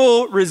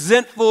vengeful,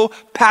 resentful,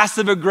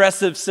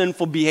 passive-aggressive,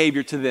 sinful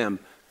behavior to them.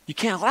 You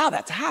can't allow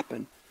that to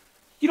happen.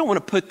 You don't want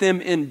to put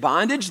them in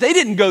bondage. They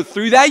didn't go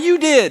through that. You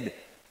did.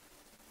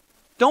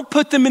 Don't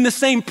put them in the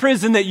same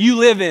prison that you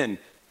live in.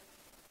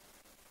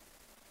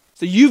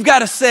 So you've got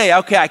to say,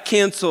 okay, I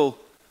cancel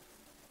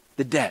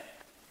the debt.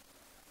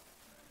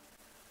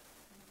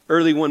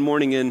 Early one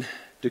morning in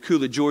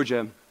Decula,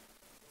 Georgia,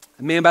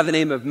 a man by the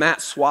name of Matt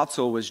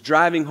Swatzel was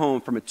driving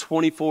home from a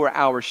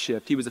 24-hour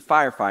shift. He was a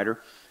firefighter,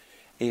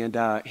 and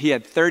he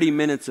had 30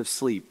 minutes of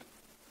sleep.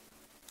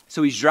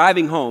 So he's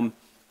driving home.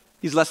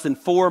 He's less than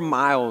 4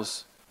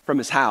 miles from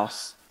his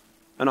house.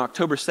 On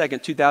October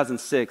 2nd,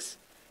 2006,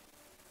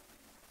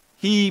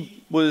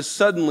 he was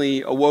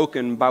suddenly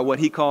awoken by what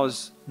he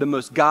calls the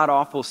most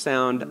god-awful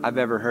sound I've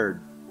ever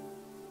heard.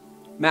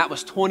 Matt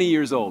was 20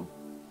 years old.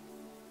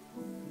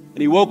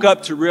 And he woke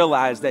up to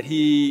realize that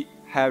he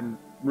had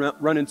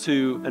run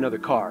into another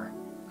car,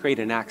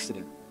 created an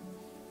accident.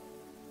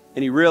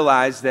 And he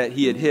realized that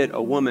he had hit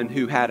a woman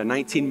who had a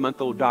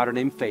 19-month-old daughter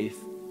named Faith.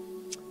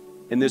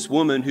 And this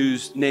woman,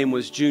 whose name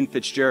was June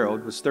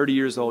Fitzgerald, was 30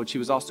 years old. She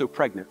was also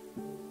pregnant.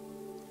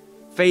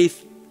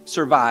 Faith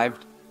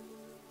survived,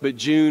 but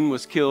June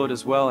was killed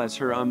as well as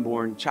her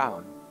unborn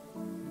child.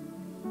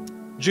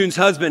 June's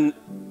husband,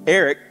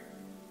 Eric,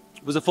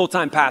 was a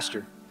full-time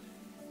pastor.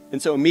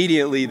 And so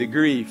immediately the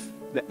grief,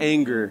 the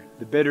anger,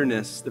 the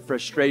bitterness, the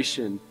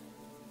frustration,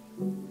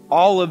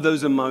 all of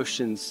those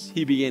emotions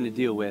he began to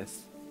deal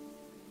with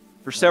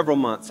for several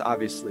months,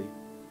 obviously.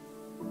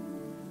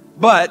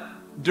 But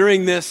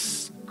during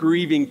this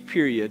grieving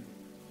period,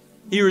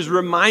 he was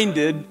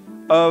reminded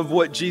of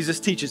what Jesus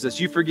teaches us.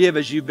 You forgive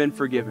as you've been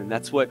forgiven.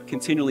 That's what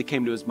continually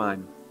came to his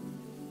mind.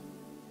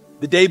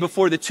 The day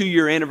before the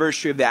 2-year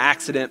anniversary of the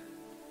accident,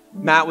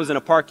 Matt was in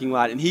a parking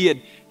lot, and he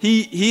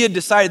had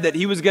decided that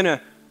he was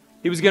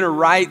gonna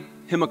write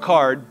him a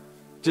card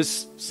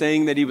just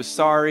saying that he was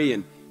sorry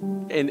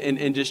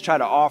and just try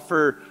to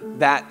offer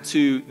that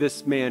to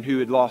this man who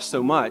had lost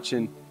so much.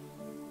 And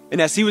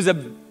as he was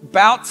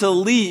about to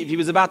leave, he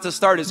was about to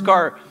start his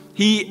car,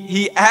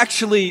 he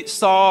actually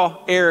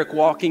saw Eric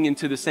walking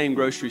into the same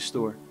grocery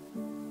store.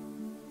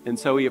 And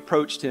so he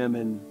approached him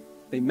and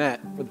they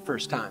met for the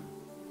first time.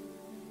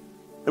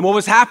 And what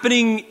was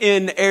happening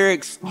in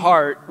Eric's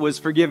heart was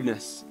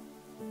forgiveness.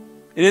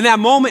 And in that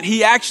moment,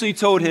 he actually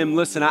told him,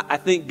 listen, I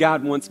think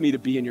God wants me to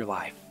be in your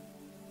life.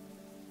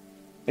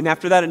 And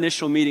after that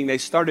initial meeting, they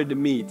started to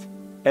meet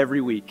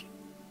every week.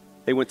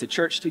 They went to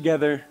church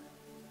together.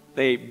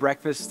 They ate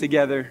breakfast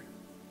together.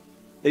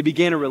 They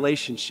began a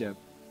relationship.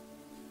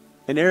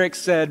 And Eric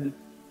said,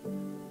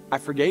 I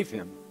forgave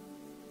him.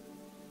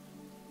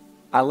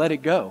 I let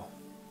it go.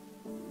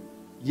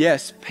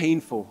 Yes,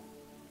 painful.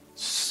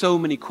 So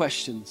many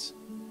questions.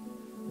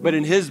 But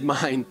in his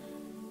mind,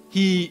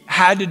 he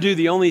had to do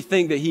the only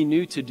thing that he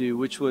knew to do,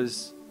 which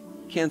was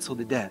cancel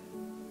the debt.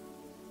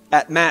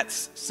 At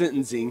Matt's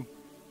sentencing,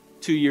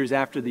 2 years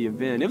after the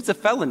event, it was a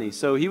felony,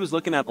 so he was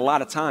looking at a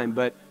lot of time,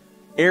 but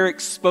Eric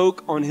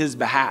spoke on his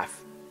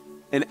behalf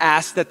and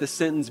asked that the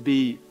sentence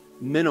be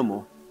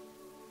minimal.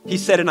 He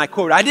said, and I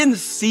quote, I didn't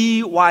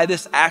see why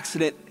this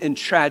accident and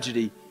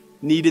tragedy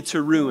needed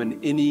to ruin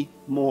any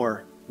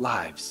more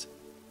lives.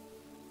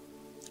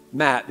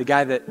 Matt, the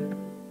guy that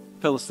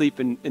fell asleep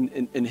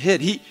and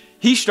hid,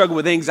 he struggled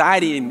with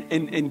anxiety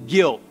and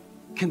guilt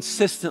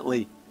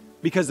consistently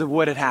because of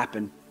what had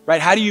happened,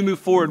 right? How do you move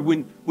forward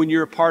when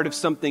you're a part of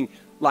something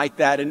like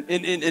that? And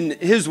in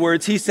his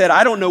words, he said,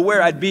 I don't know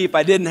where I'd be if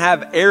I didn't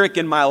have Eric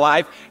in my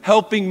life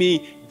helping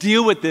me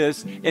deal with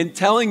this and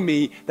telling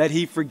me that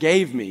he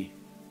forgave me.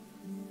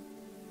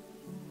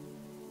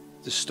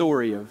 It's a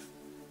story of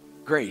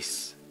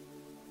grace.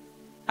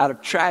 Out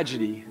of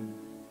tragedy,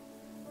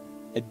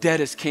 a debt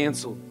is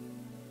canceled.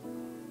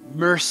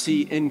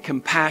 Mercy and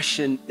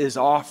compassion is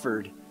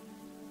offered.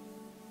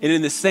 And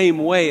in the same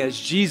way as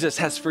Jesus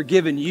has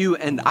forgiven you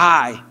and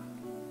I,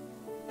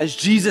 as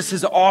Jesus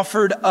has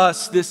offered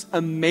us this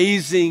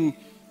amazing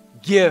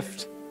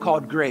gift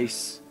called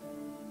grace,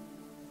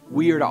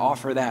 we are to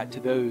offer that to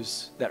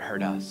those that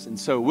hurt us. And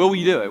so will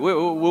we do it?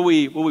 Will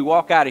we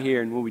walk out of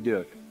here and will we do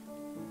it?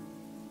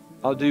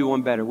 I'll do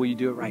one better. Will you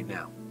do it right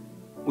now?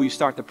 Will you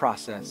start the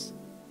process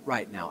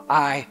right now?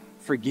 I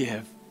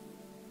forgive.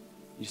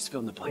 You just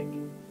fill in the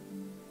blank.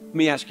 Let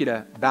me ask you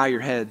to bow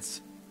your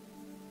heads.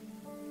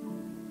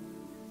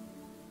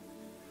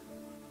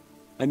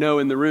 I know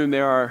in the room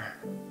there are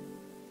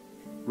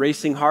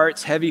racing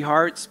hearts, heavy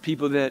hearts,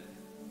 people that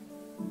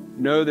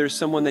know there's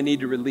someone they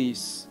need to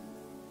release.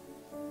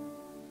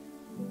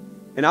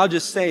 And I'll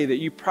just say that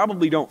you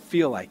probably don't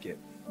feel like it.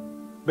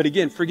 But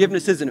again,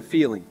 forgiveness isn't a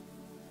feeling.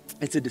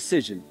 It's a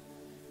decision.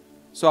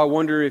 So I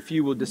wonder if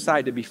you will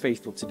decide to be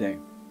faithful today.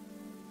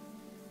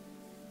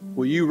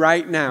 Will you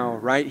right now,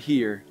 right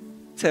here,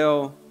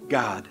 tell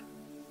God,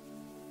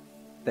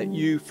 that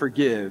you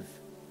forgive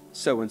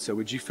so-and-so.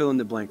 Would you fill in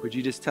the blank? Would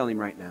you just tell him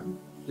right now?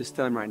 Just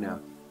tell him right now.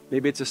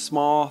 Maybe it's a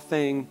small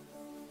thing.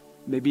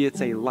 Maybe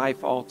it's a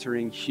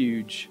life-altering,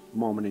 huge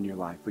moment in your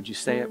life. Would you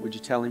say it? Would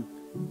you tell him?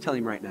 Tell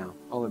him right now,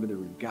 all over the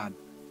room. God,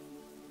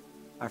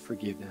 I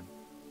forgive them.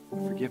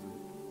 I forgive them.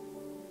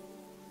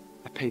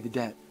 I pay the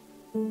debt.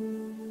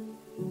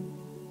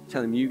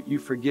 Tell him,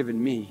 you've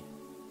forgiven me.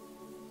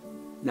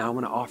 Now I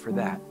want to offer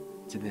that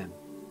to them.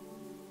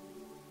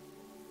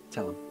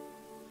 Tell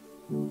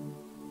him.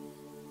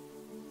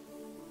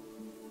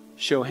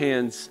 Show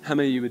hands. How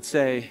many of you would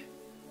say,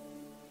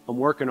 I'm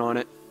working on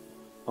it.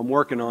 I'm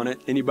working on it.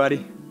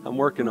 Anybody? I'm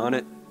working on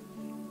it.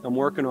 I'm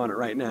working on it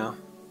right now.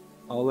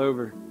 All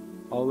over.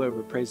 All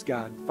over. Praise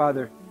God.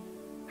 Father,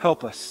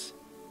 help us.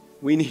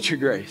 We need your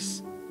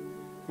grace.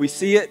 We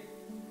see it.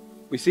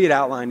 We see it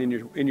outlined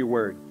in your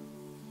word.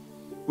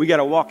 We got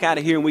to walk out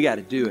of here and we got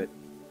to do it.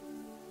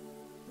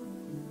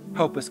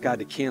 Help us, God,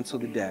 to cancel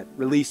the debt.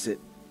 Release it.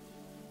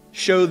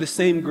 Show the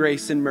same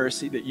grace and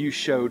mercy that you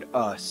showed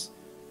us,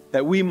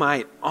 that we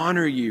might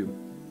honor you,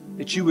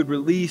 that you would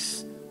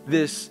release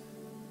this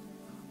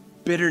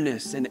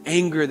bitterness and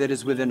anger that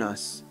is within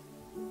us.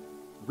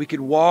 We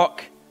could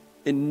walk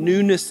in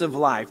newness of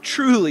life,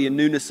 truly in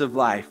newness of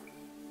life,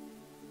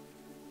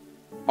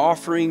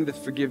 offering the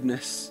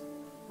forgiveness,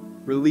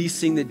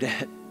 releasing the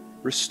debt,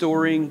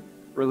 restoring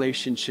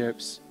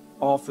relationships,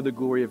 all for the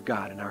glory of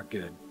God and our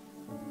good.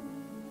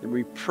 And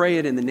we pray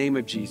it in the name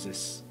of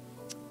Jesus.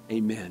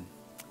 Amen.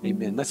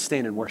 Amen. Let's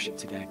stand and worship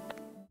today.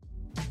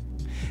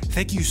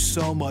 Thank you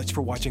so much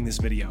for watching this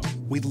video.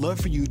 We'd love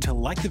for you to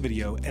like the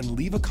video and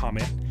leave a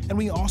comment. And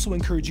we also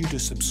encourage you to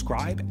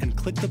subscribe and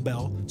click the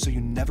bell so you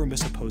never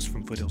miss a post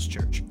from Foothills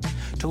Church.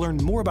 To learn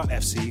more about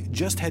FC,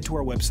 just head to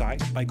our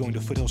website by going to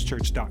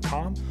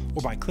foothillschurch.com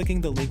or by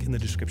clicking the link in the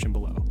description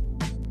below.